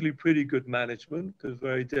 usually pretty good management, because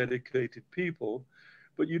very dedicated people.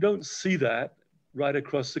 But you don't see that right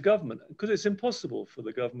across the government, because it's impossible for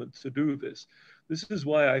the government to do this. This is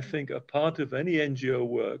why I think a part of any NGO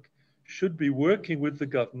work should be working with the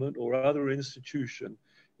government or other institution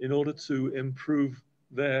in order to improve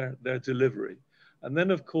their delivery. And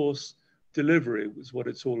then, of course, delivery is what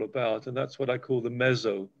it's all about. And that's what I call the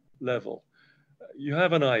meso level. You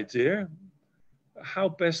have an idea, how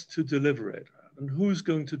best to deliver it, and who's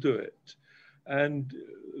going to do it. And,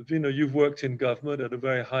 Vino, you've worked in government at a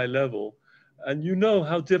very high level, and you know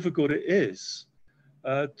how difficult it is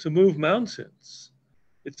to move mountains.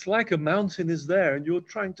 It's like a mountain is there and you're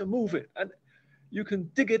trying to move it, and you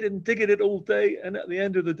can dig it all day, and at the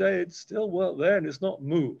end of the day it's still there and it's not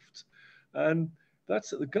moved. And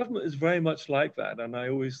the government is very much like that, and I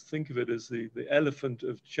always think of it as the elephant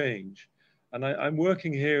of change. And I'm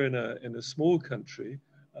working here in a small country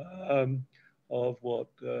of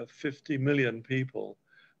 50 million people,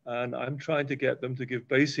 and I'm trying to get them to give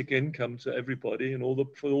basic income to everybody and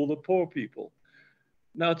for all the poor people.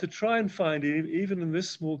 Now, to try and find, even in this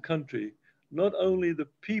small country, not only the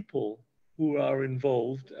people who are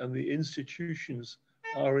involved and the institutions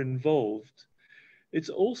are involved, it's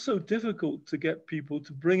also difficult to get people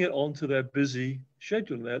to bring it onto their busy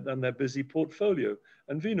schedule and their busy portfolio.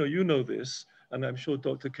 And Vino, you know this, and I'm sure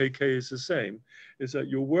Dr. KK is the same, is that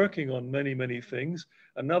you're working on many, many things.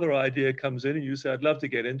 Another idea comes in and you say, I'd love to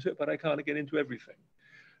get into it, but I can't get into everything.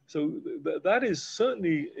 So that is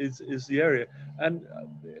certainly is the area. And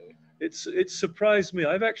it's surprised me.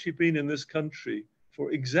 I've actually been in this country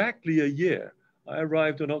for exactly a year. I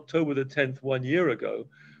arrived on October the 10th 1 year ago,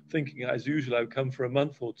 thinking as usual I'd come for a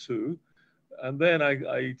month or two. And then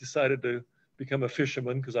I decided to become a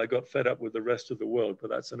fisherman because I got fed up with the rest of the world,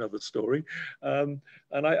 but that's another story. And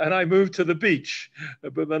I moved to the beach,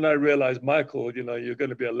 but then I realized, Michael, you're going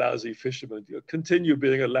to be a lousy fisherman. You continue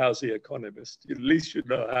being a lousy economist. At least you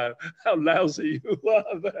know how lousy you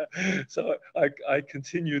are there. So I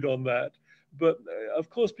continued on that. But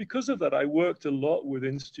of course, because of that, I worked a lot with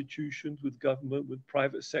institutions, with government, with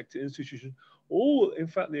private sector institutions, all, in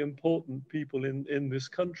fact, the important people in this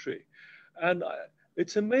country. And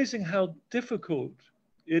it's amazing how difficult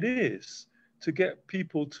it is to get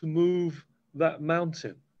people to move that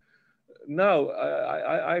mountain. Now,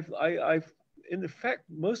 I've in fact,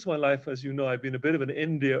 most of my life, as you know, I've been a bit of an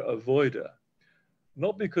India avoider.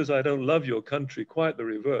 Not because I don't love your country, quite the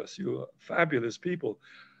reverse. You're fabulous people.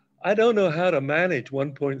 I don't know how to manage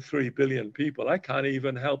 1.3 billion people. I can't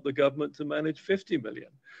even help the government to manage 50 million.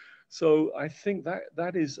 So I think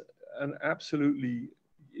that is an absolutely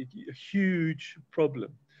huge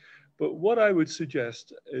problem. But what I would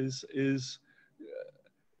suggest is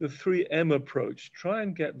the 3M approach. Try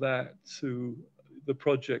and get that to the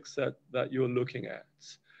projects that you're looking at,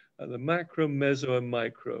 the macro, meso, and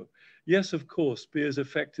micro. Yes, of course, be as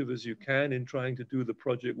effective as you can in trying to do the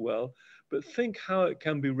project well, but think how it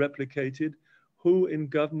can be replicated, who in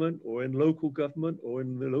government or in local government or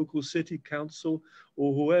in the local city council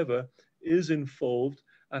or whoever is involved,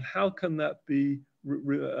 and how can that be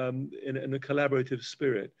in a collaborative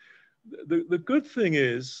spirit. The good thing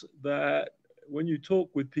is that when you talk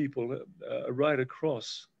with people right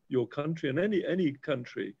across your country and any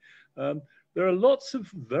country, there are lots of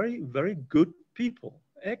very, very good people,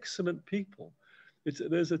 excellent people.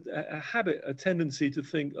 There's a habit, a tendency to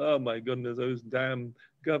think, oh my goodness, those damn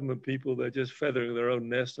government people, they're just feathering their own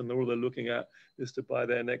nest and all they're looking at is to buy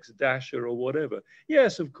their next dasher or whatever.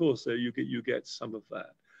 Yes, of course, you get some of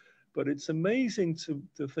that. But it's amazing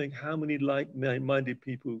to think how many like-minded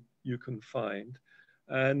people you can find.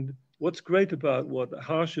 And what's great about what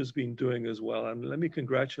Harsha's been doing as well, and let me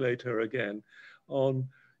congratulate her again on,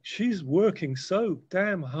 she's working so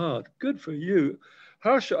damn hard. Good for you.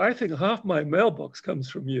 Harsha, I think half my mailbox comes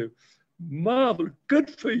from you. Marvel, good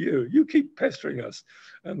for you. You keep pestering us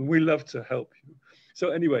and we love to help you. So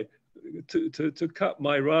anyway, to cut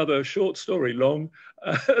my rather short story long,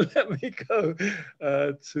 let me go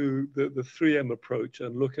to the 3M approach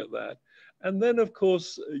and look at that. And then, of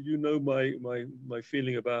course, you know my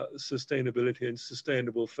feeling about sustainability and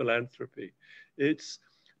sustainable philanthropy. It's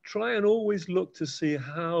try and always look to see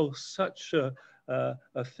how such a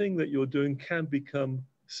thing that you're doing can become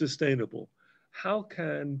sustainable. How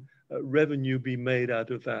can revenue be made out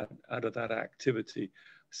of that activity?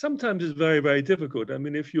 Sometimes it's very, very difficult. I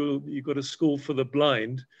mean, if you've got a school for the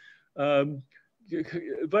blind,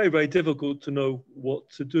 very, very difficult to know what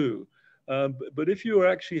to do. But if you are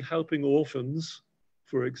actually helping orphans,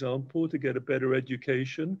 for example, to get a better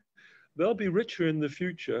education, they'll be richer in the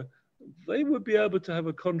future. They would be able to have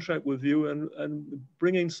a contract with you and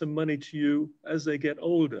bringing some money to you as they get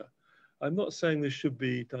older. I'm not saying this should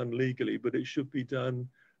be done legally, but it should be done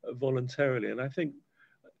voluntarily. And I think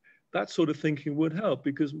that sort of thinking would help,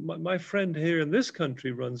 because my friend here in this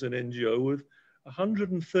country runs an NGO with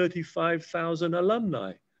 135,000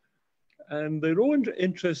 alumni. And they're all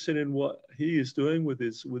interested in what he is doing with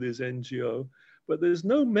his NGO, but there's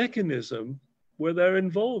no mechanism where they're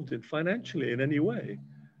involved in financially in any way.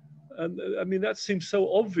 And I mean, that seems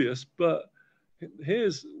so obvious, but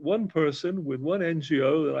here's one person with one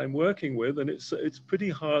NGO that I'm working with, and it's pretty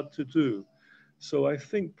hard to do. So I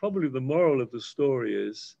think probably the moral of the story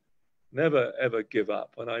is never, ever give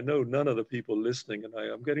up. And I know none of the people listening, and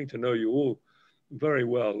I'm getting to know you all very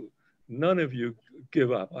well, none of you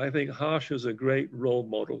give up. I think Harsha's a great role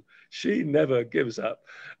model. She never gives up.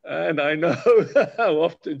 And I know how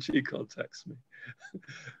often she contacts me.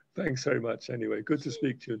 Thanks very much. Anyway, good to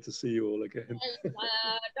speak to you and to see you all again.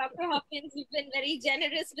 Dr. Hopkins, you've been very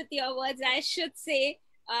generous with your words, I should say.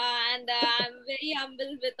 And I'm very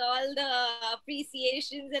humbled with all the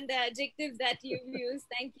appreciations and the adjectives that you've used.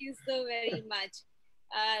 Thank you so very much.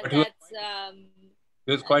 It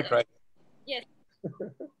was quite right. Yes.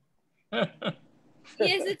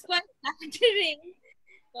 Yes, it's quite flattering.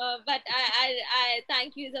 But I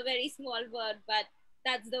thank you is a very small word, but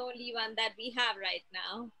that's the only one that we have right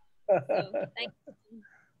now. So, thank you.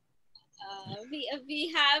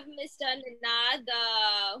 We have Mr. Ninad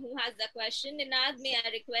who has the question. Ninad, may I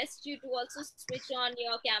request you to also switch on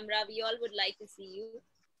your camera? We all would like to see you.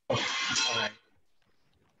 All right.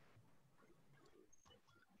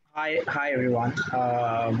 Hi everyone.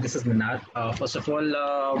 This is Vinod. First of all,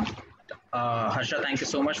 Harsha, thank you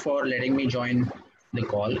so much for letting me join the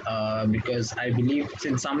call because I believe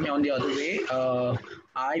in some way on the other way,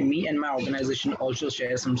 me and my organization also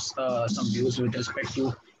share some views with respect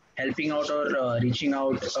to helping out or reaching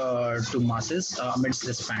out to masses amidst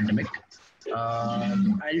this pandemic.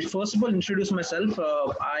 I'll first of all introduce myself.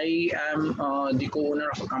 I am the co-owner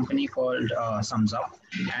of a company called Sums Up,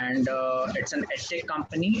 and it's an edtech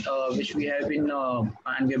company which we have been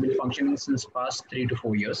and we have been functioning since past 3 to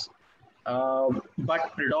 4 years.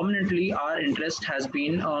 But predominantly our interest has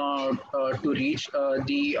been to reach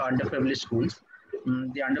the underprivileged schools,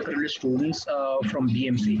 the underprivileged students from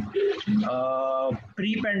BMC.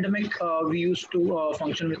 Pre-pandemic, we used to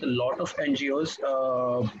function with a lot of NGOs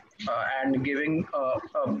and giving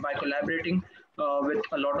by collaborating with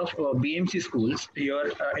a lot of BMC schools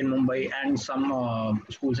here in Mumbai and some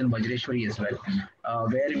schools in Vajreshwari as well,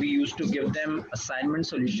 where we used to give them assignment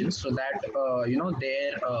solutions so that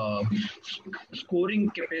their scoring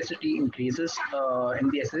capacity increases in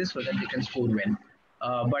the essays so that they can score well.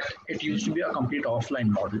 But it used to be a complete offline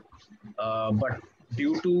model. But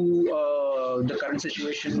due to the current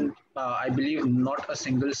situation, I believe not a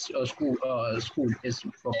single school is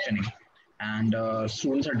functioning, and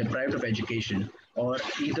students are deprived of education or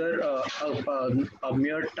either a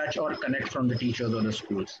mere touch or connect from the teachers or the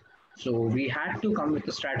schools. So we had to come with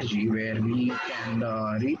a strategy where we can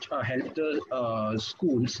help the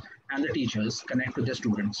schools and the teachers connect with the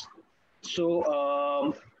students. So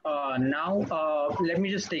now let me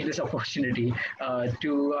just take this opportunity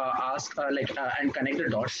to ask and connect the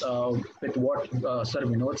dots with what Sir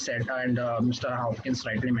Vinod said and Mr. Hopkins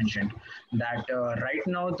rightly mentioned, that right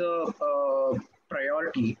now the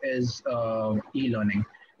priority is e-learning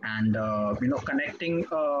and connecting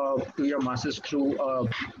to your masses through a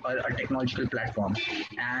technological platform.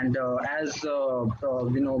 And as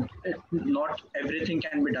not everything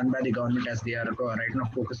can be done by the government, as they are right now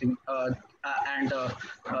focusing and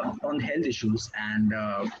on health issues and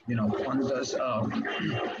on this on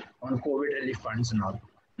COVID relief funds and all.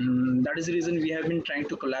 That is the reason we have been trying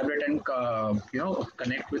to collaborate and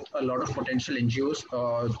connect with a lot of potential NGOs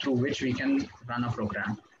through which we can run a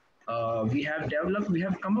program. We have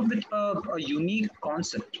come up with a unique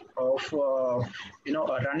concept of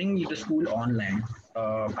running the school online.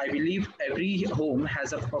 I believe every home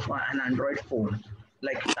has an Android phone.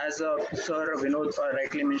 Like as Sir Vinod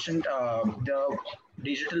rightly mentioned, the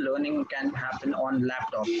digital learning can happen on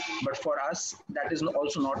laptop, but for us that is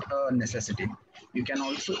also not a necessity. You can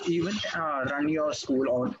also even run your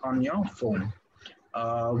school on your phone.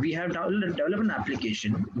 We have developed an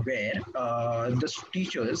application where the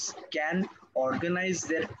teachers can organize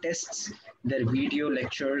their tests, their video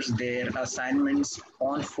lectures, their assignments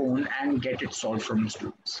on phone and get it solved from the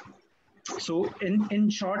students. So in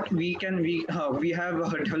short, we have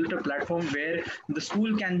developed a platform where the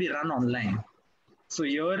school can be run online. So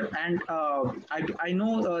here, and I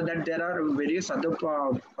know that there are various other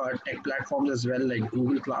tech platforms as well, like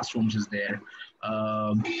Google Classrooms is there.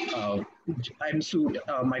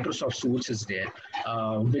 Microsoft Suits is there,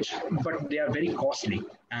 but they are very costly,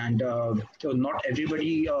 and so not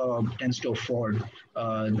everybody tends to afford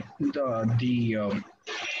the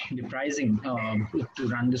pricing to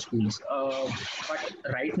run the schools. But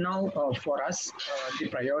right now, for us, the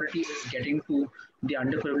priority is getting to the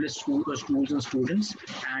underprivileged schools and students,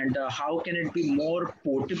 and how can it be more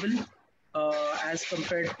portable as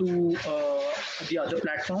compared to the other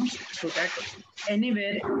platforms, so that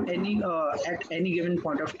anywhere, at any given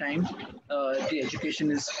point of time, the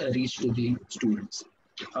education is reached to the students.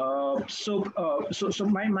 So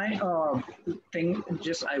my thing,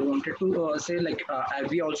 just I wanted to say, like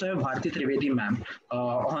we also have Bharti Trivedi ma'am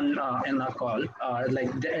on in our call.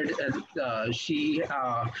 She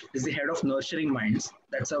is the head of Nurturing Minds.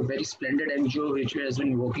 That's a very splendid NGO which has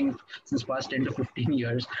been working since past 10 to 15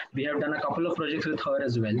 years. We have done a couple of projects with her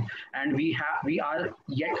as well, and we are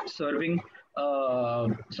yet serving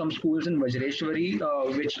some schools in Vajreshwari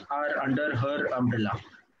which are under her umbrella.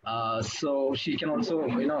 So she can also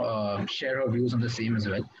share her views on the same as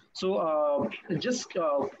well. So just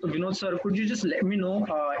Vinod sir, could you just let me know,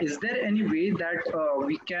 is there any way that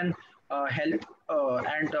we can help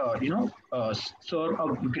and serve a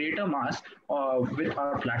greater mass with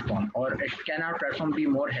our platform, or can our platform be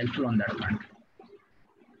more helpful on that front?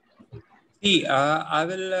 See, I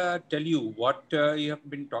will tell you what you have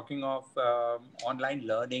been talking of online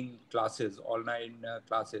learning classes,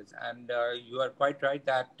 and you are quite right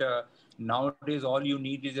that nowadays all you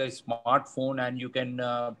need is a smartphone, and you can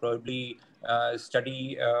probably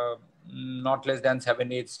study not less than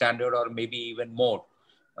 7/8 standard or maybe even more.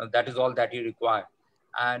 That is all that you require.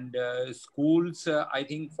 And schools, I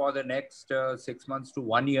think for the next 6 months to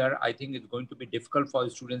 1 year, I think it's going to be difficult for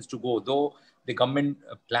students to go, though the government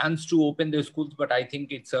plans to open their schools, but I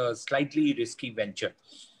think it's a slightly risky venture.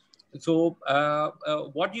 So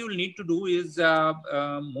what you'll need to do is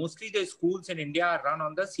mostly the schools in India are run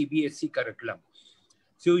on the CBSE curriculum.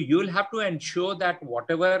 So you'll have to ensure that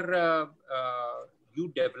whatever you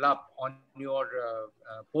develop on your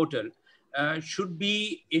portal should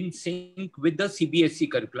be in sync with the CBSE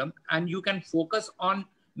curriculum, and you can focus on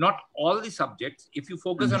not all the subjects. If you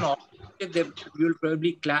focus on all subjects, you will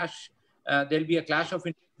probably clash. There'll be a clash of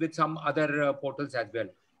interest with some other portals as well.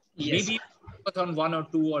 Yes. Maybe focus on one or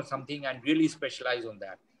two or something and really specialize on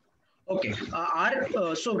that. Okay.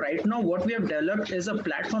 So right now, what we have developed is a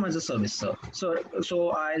platform as a service, sir. So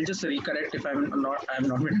I'll just recorrect if I'm not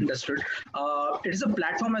been understood. It is a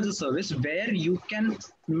platform as a service where you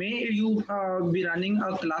be running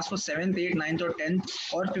a class for 7th, 8th, 9th, or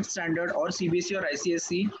 10th, or 5th standard, or CBSE or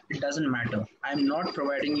ICSE. It doesn't matter. I'm not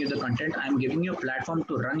providing you the content. I'm giving you a platform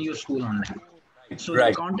to run your school online. So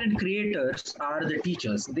the content creators are the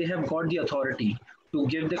teachers. They have got the authority to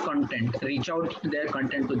give the content, reach out their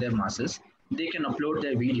content to their masses. They can upload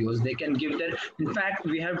their videos. They can give their. In fact,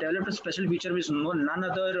 we have developed a special feature which none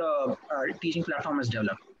other teaching platform has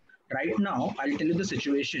developed. Right now, I'll tell you the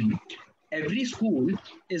situation. Every school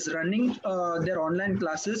is running their online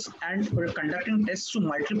classes and conducting tests to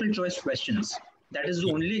multiple choice questions. That is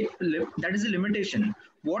the limitation.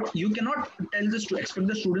 What you cannot expect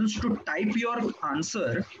the students to type your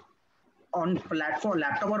answer on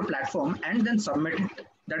laptop or platform and then submit it.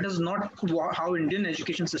 That is not how Indian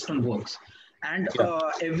education system works. And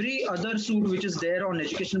every other suit which is there on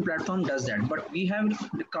education platform does that. But we have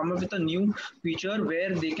come up with a new feature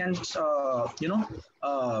where they can,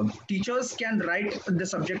 teachers can write the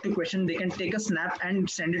subjective question. They can take a snap and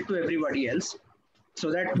send it to everybody else, so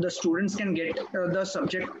that the students can get the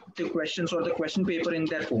subjective questions or the question paper in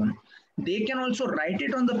their phone. They can also write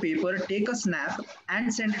it on the paper, take a snap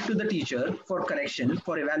and send it to the teacher for correction,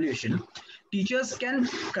 for evaluation. Teachers can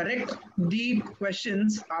correct the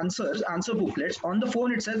questions, answer booklets on the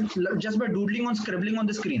phone itself just by scribbling on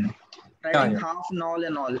the screen, writing half, null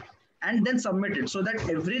and all, and then submit it, so that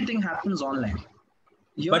everything happens online.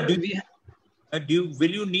 But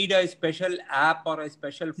will you need a special app or a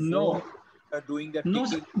special phone? No. Doing that? No,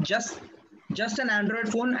 just an Android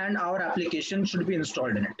phone and our application should be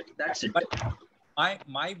installed in it. That's it. But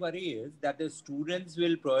my worry is that the students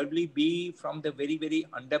will probably be from the very, very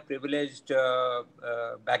underprivileged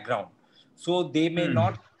background. So they may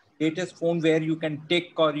not latest phone where you can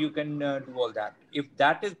tick or you can do all that. If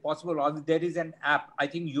that is possible, or if there is an app, I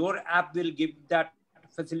think your app will give that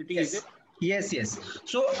facility, yes. Is it? Yes.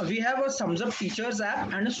 So we have a Sums Up Teachers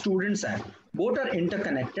app and a Students app. Both are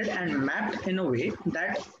interconnected and mapped in a way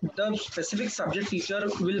that the specific subject teacher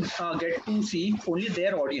will get to see only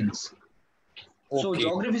their audience. Okay. So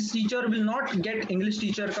geography teacher will not get English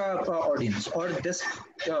teacher audience or this.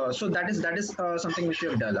 So that is something which we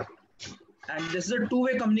have developed. And this is a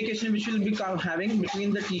two-way communication which will be having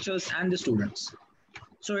between the teachers and the students.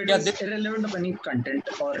 So it is irrelevant of any content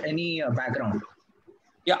or any background.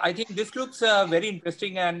 Yeah, I think this looks very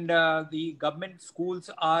interesting, and the government schools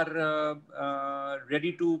are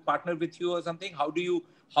ready to partner with you or something. How do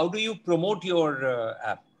you promote your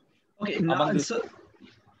app? Okay, now,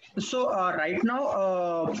 so right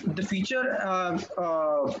now the feature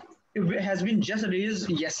has been just released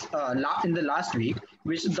in the last week,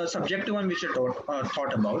 which is the subjective one which I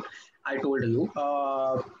thought about. I told you,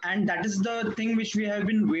 and that is the thing which we have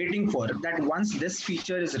been waiting for, that once this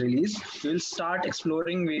feature is released, we'll start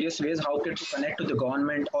exploring various ways how to connect to the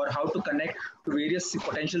government or how to connect to various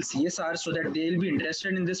potential CSRs so that they'll be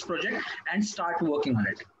interested in this project and start working on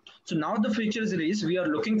it. So now the feature is released, we are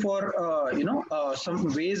looking for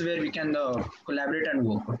some ways where we can collaborate and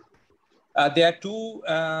work. There are two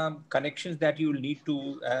connections that you will need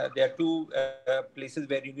to, there are two places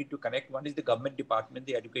where you need to connect. One is the government department,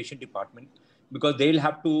 the education department, because they'll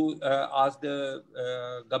have to ask the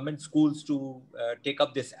government schools to take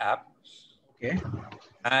up this app. Okay.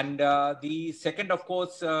 And the second, of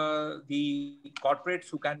course, the corporates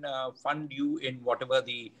who can fund you in whatever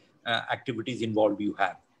the activities involved you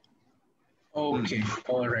have. Okay.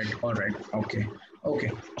 All right.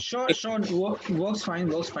 Okay. Sure. Works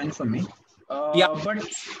fine for me.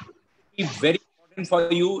 But it's very important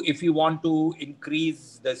for you if you want to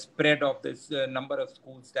increase the spread of this number of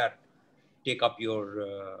schools that take up your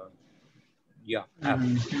app.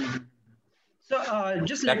 So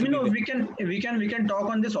just let me know if we can talk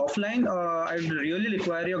on this offline. I'd really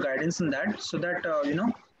require your guidance in that, so that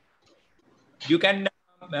you can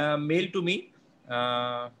mail to me.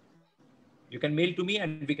 You can mail to me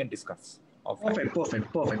and we can discuss. Offline.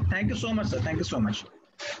 Perfect. Thank you so much, sir. Thank you so much.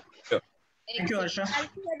 Sure. Thank you, Harsha. I'll share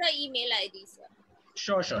the email ID, sir.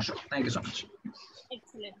 Sure. Thank you so much.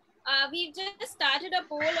 Excellent. We've just started a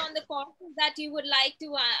poll on the courses that you would like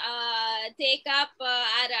to take up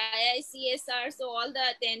at IICSR. So all the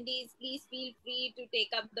attendees, please feel free to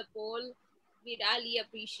take up the poll. We'd really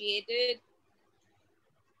appreciate it.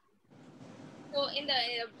 So in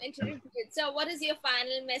the interim period, so what is your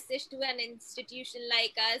final message to an institution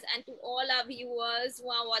like us and to all our viewers who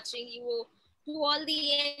are watching you, to all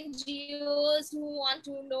the NGOs who want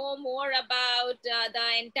to know more about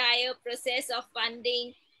the entire process of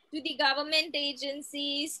funding, to the government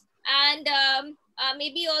agencies, and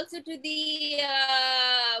maybe also to the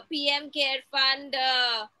PM Care Fund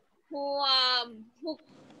who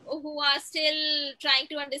are still trying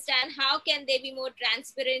to understand how can they be more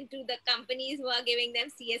transparent to the companies who are giving them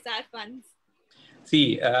CSR funds?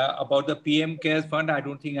 See, about the PM Cares Fund, I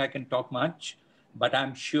don't think I can talk much, but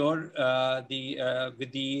I'm sure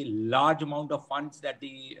with the large amount of funds that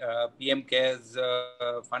the PM Cares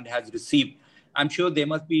Fund has received, I'm sure they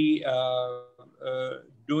must be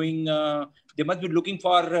they must be looking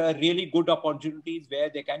for really good opportunities where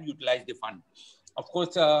they can utilize the fund. Of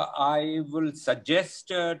course, I will suggest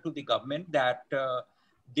to the government that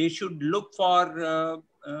they should look for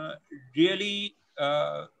really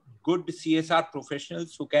good CSR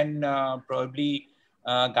professionals who can probably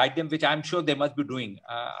guide them, which I'm sure they must be doing.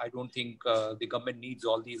 I don't think the government needs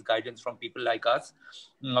all these guidance from people like us,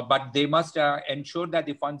 but they must ensure that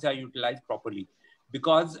the funds are utilized properly,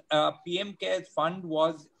 because PM Cares Fund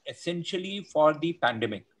was essentially for the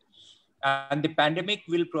pandemic. And the pandemic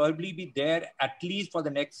will probably be there at least for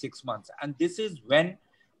the next 6 months. And this is when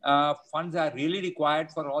funds are really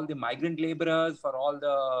required for all the migrant laborers, for all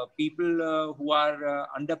the people who are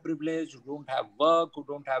underprivileged, who don't have work, who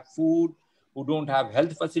don't have food, who don't have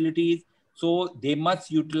health facilities. So they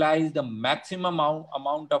must utilize the maximum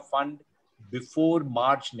amount of fund before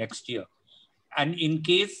March next year. And in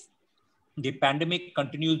case the pandemic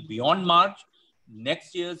continues beyond March,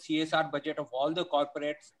 next year's CSR budget of all the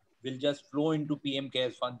corporates will just flow into PM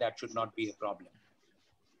Cares Fund. That should not be a problem.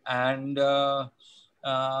 And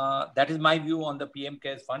that is my view on the PM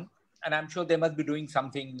Cares Fund. And I'm sure they must be doing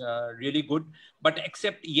something really good. But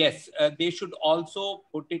except, yes, they should also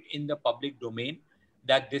put it in the public domain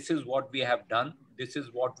that this is what we have done. This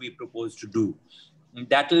is what we propose to do.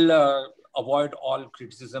 That will avoid all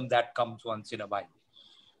criticism that comes once in a while.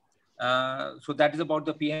 So that is about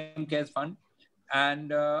the PM Cares Fund.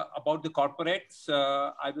 And about the corporates,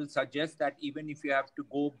 I will suggest that even if you have to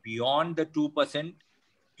go beyond the 2%,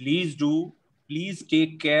 please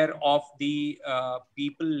take care of the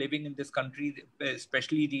people living in this country,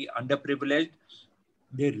 especially the underprivileged.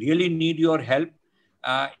 They really need your help.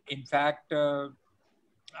 In fact,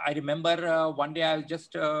 I remember one day I was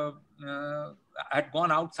just, I had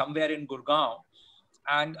gone out somewhere in Gurgaon,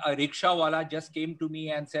 and a rickshaw wala just came to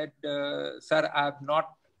me and said, sir, I have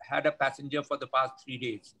not had a passenger for the past 3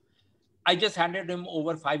 days. I just handed him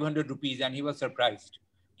over 500 rupees and he was surprised.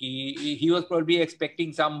 He was probably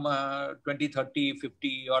expecting some 20, 30,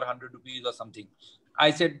 50 or 100 rupees or something. I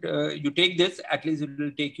said, you take this, at least it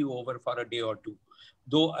will take you over for a day or two.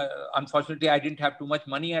 Though, unfortunately, I didn't have too much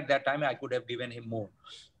money at that time. I could have given him more.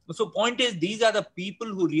 So point is, these are the people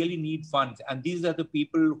who really need funds, and these are the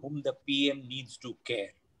people whom the PM needs to care.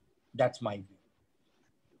 That's my view.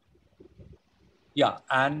 Yeah,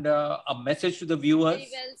 and a message to the viewers. Very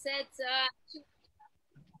well said, sir.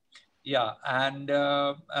 Yeah, and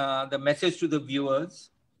the message to the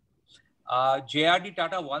viewers. J.R.D.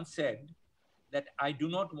 Tata once said that I do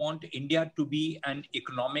not want India to be an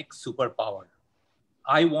economic superpower.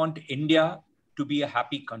 I want India to be a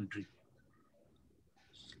happy country.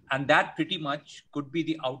 And that pretty much could be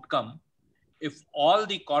the outcome if all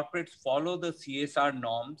the corporates follow the CSR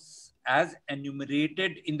norms as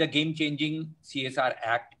enumerated in the game-changing CSR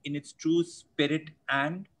Act in its true spirit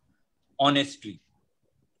and honestly.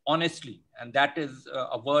 Honestly, and that is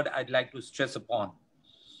a word I'd like to stress upon.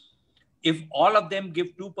 If all of them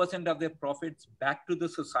give 2% of their profits back to the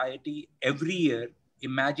society every year,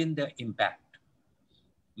 imagine the impact.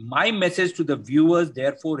 My message to the viewers,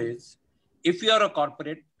 therefore, is if you are a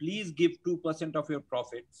corporate, please give 2% of your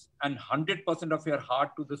profits and 100% of your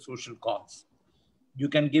heart to the social cause. You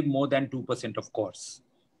can give more than 2%, of course.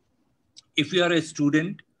 If you are a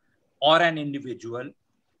student or an individual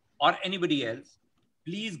or anybody else,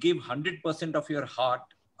 please give 100% of your heart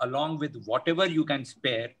along with whatever you can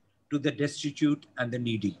spare to the destitute and the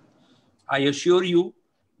needy. I assure you,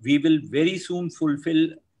 we will very soon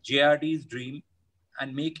fulfill JRD's dream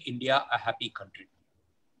and make India a happy country.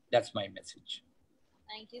 That's my message.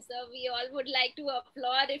 Thank you, sir. We all would like to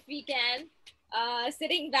applaud if we can.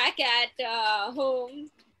 Sitting back at home,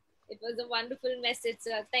 it was a wonderful message,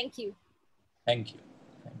 sir. Thank you. Thank you.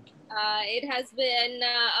 It has been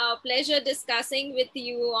a pleasure discussing with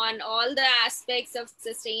you on all the aspects of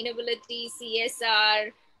sustainability,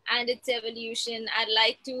 CSR, and its evolution. I'd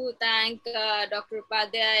like to thank Dr.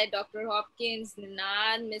 Pandey, Dr. Hopkins,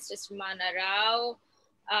 Vinod, Mr. Sumana Rao,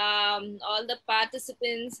 all the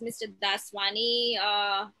participants, Mr. Daswani,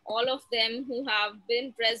 all of them who have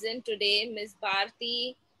been present today, Ms.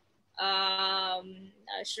 Bharti,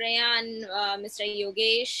 Shreyan, Mr.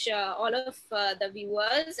 Yogesh, all of the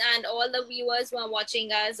viewers and all the viewers who are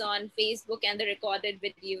watching us on Facebook and the recorded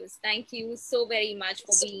videos. Thank you so very much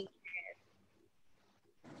for being here.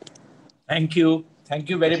 Thank you. Thank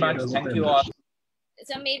you very much. Thank you all.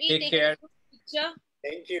 So maybe take care. A group picture.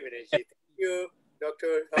 Thank you, Vinodji. Thank you,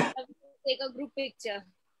 Dr. Take a group picture.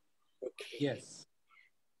 Okay. Yes.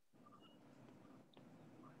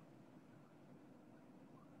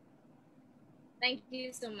 Thank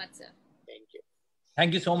you so much, sir. Thank you.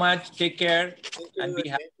 Thank you so much. Take care. Thank you. And be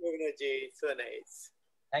happy. Thank you, Vinodji. So nice.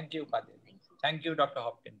 Thank you, Pandey. Thank you, Dr.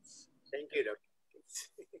 Hopkins. Thank you, Dr. Hopkins.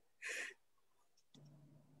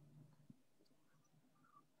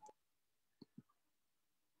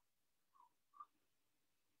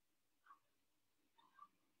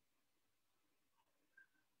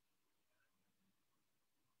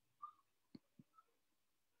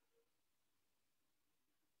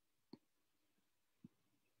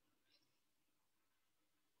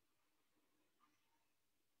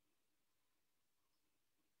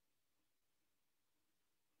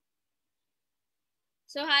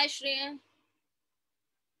 So hi, Shreya.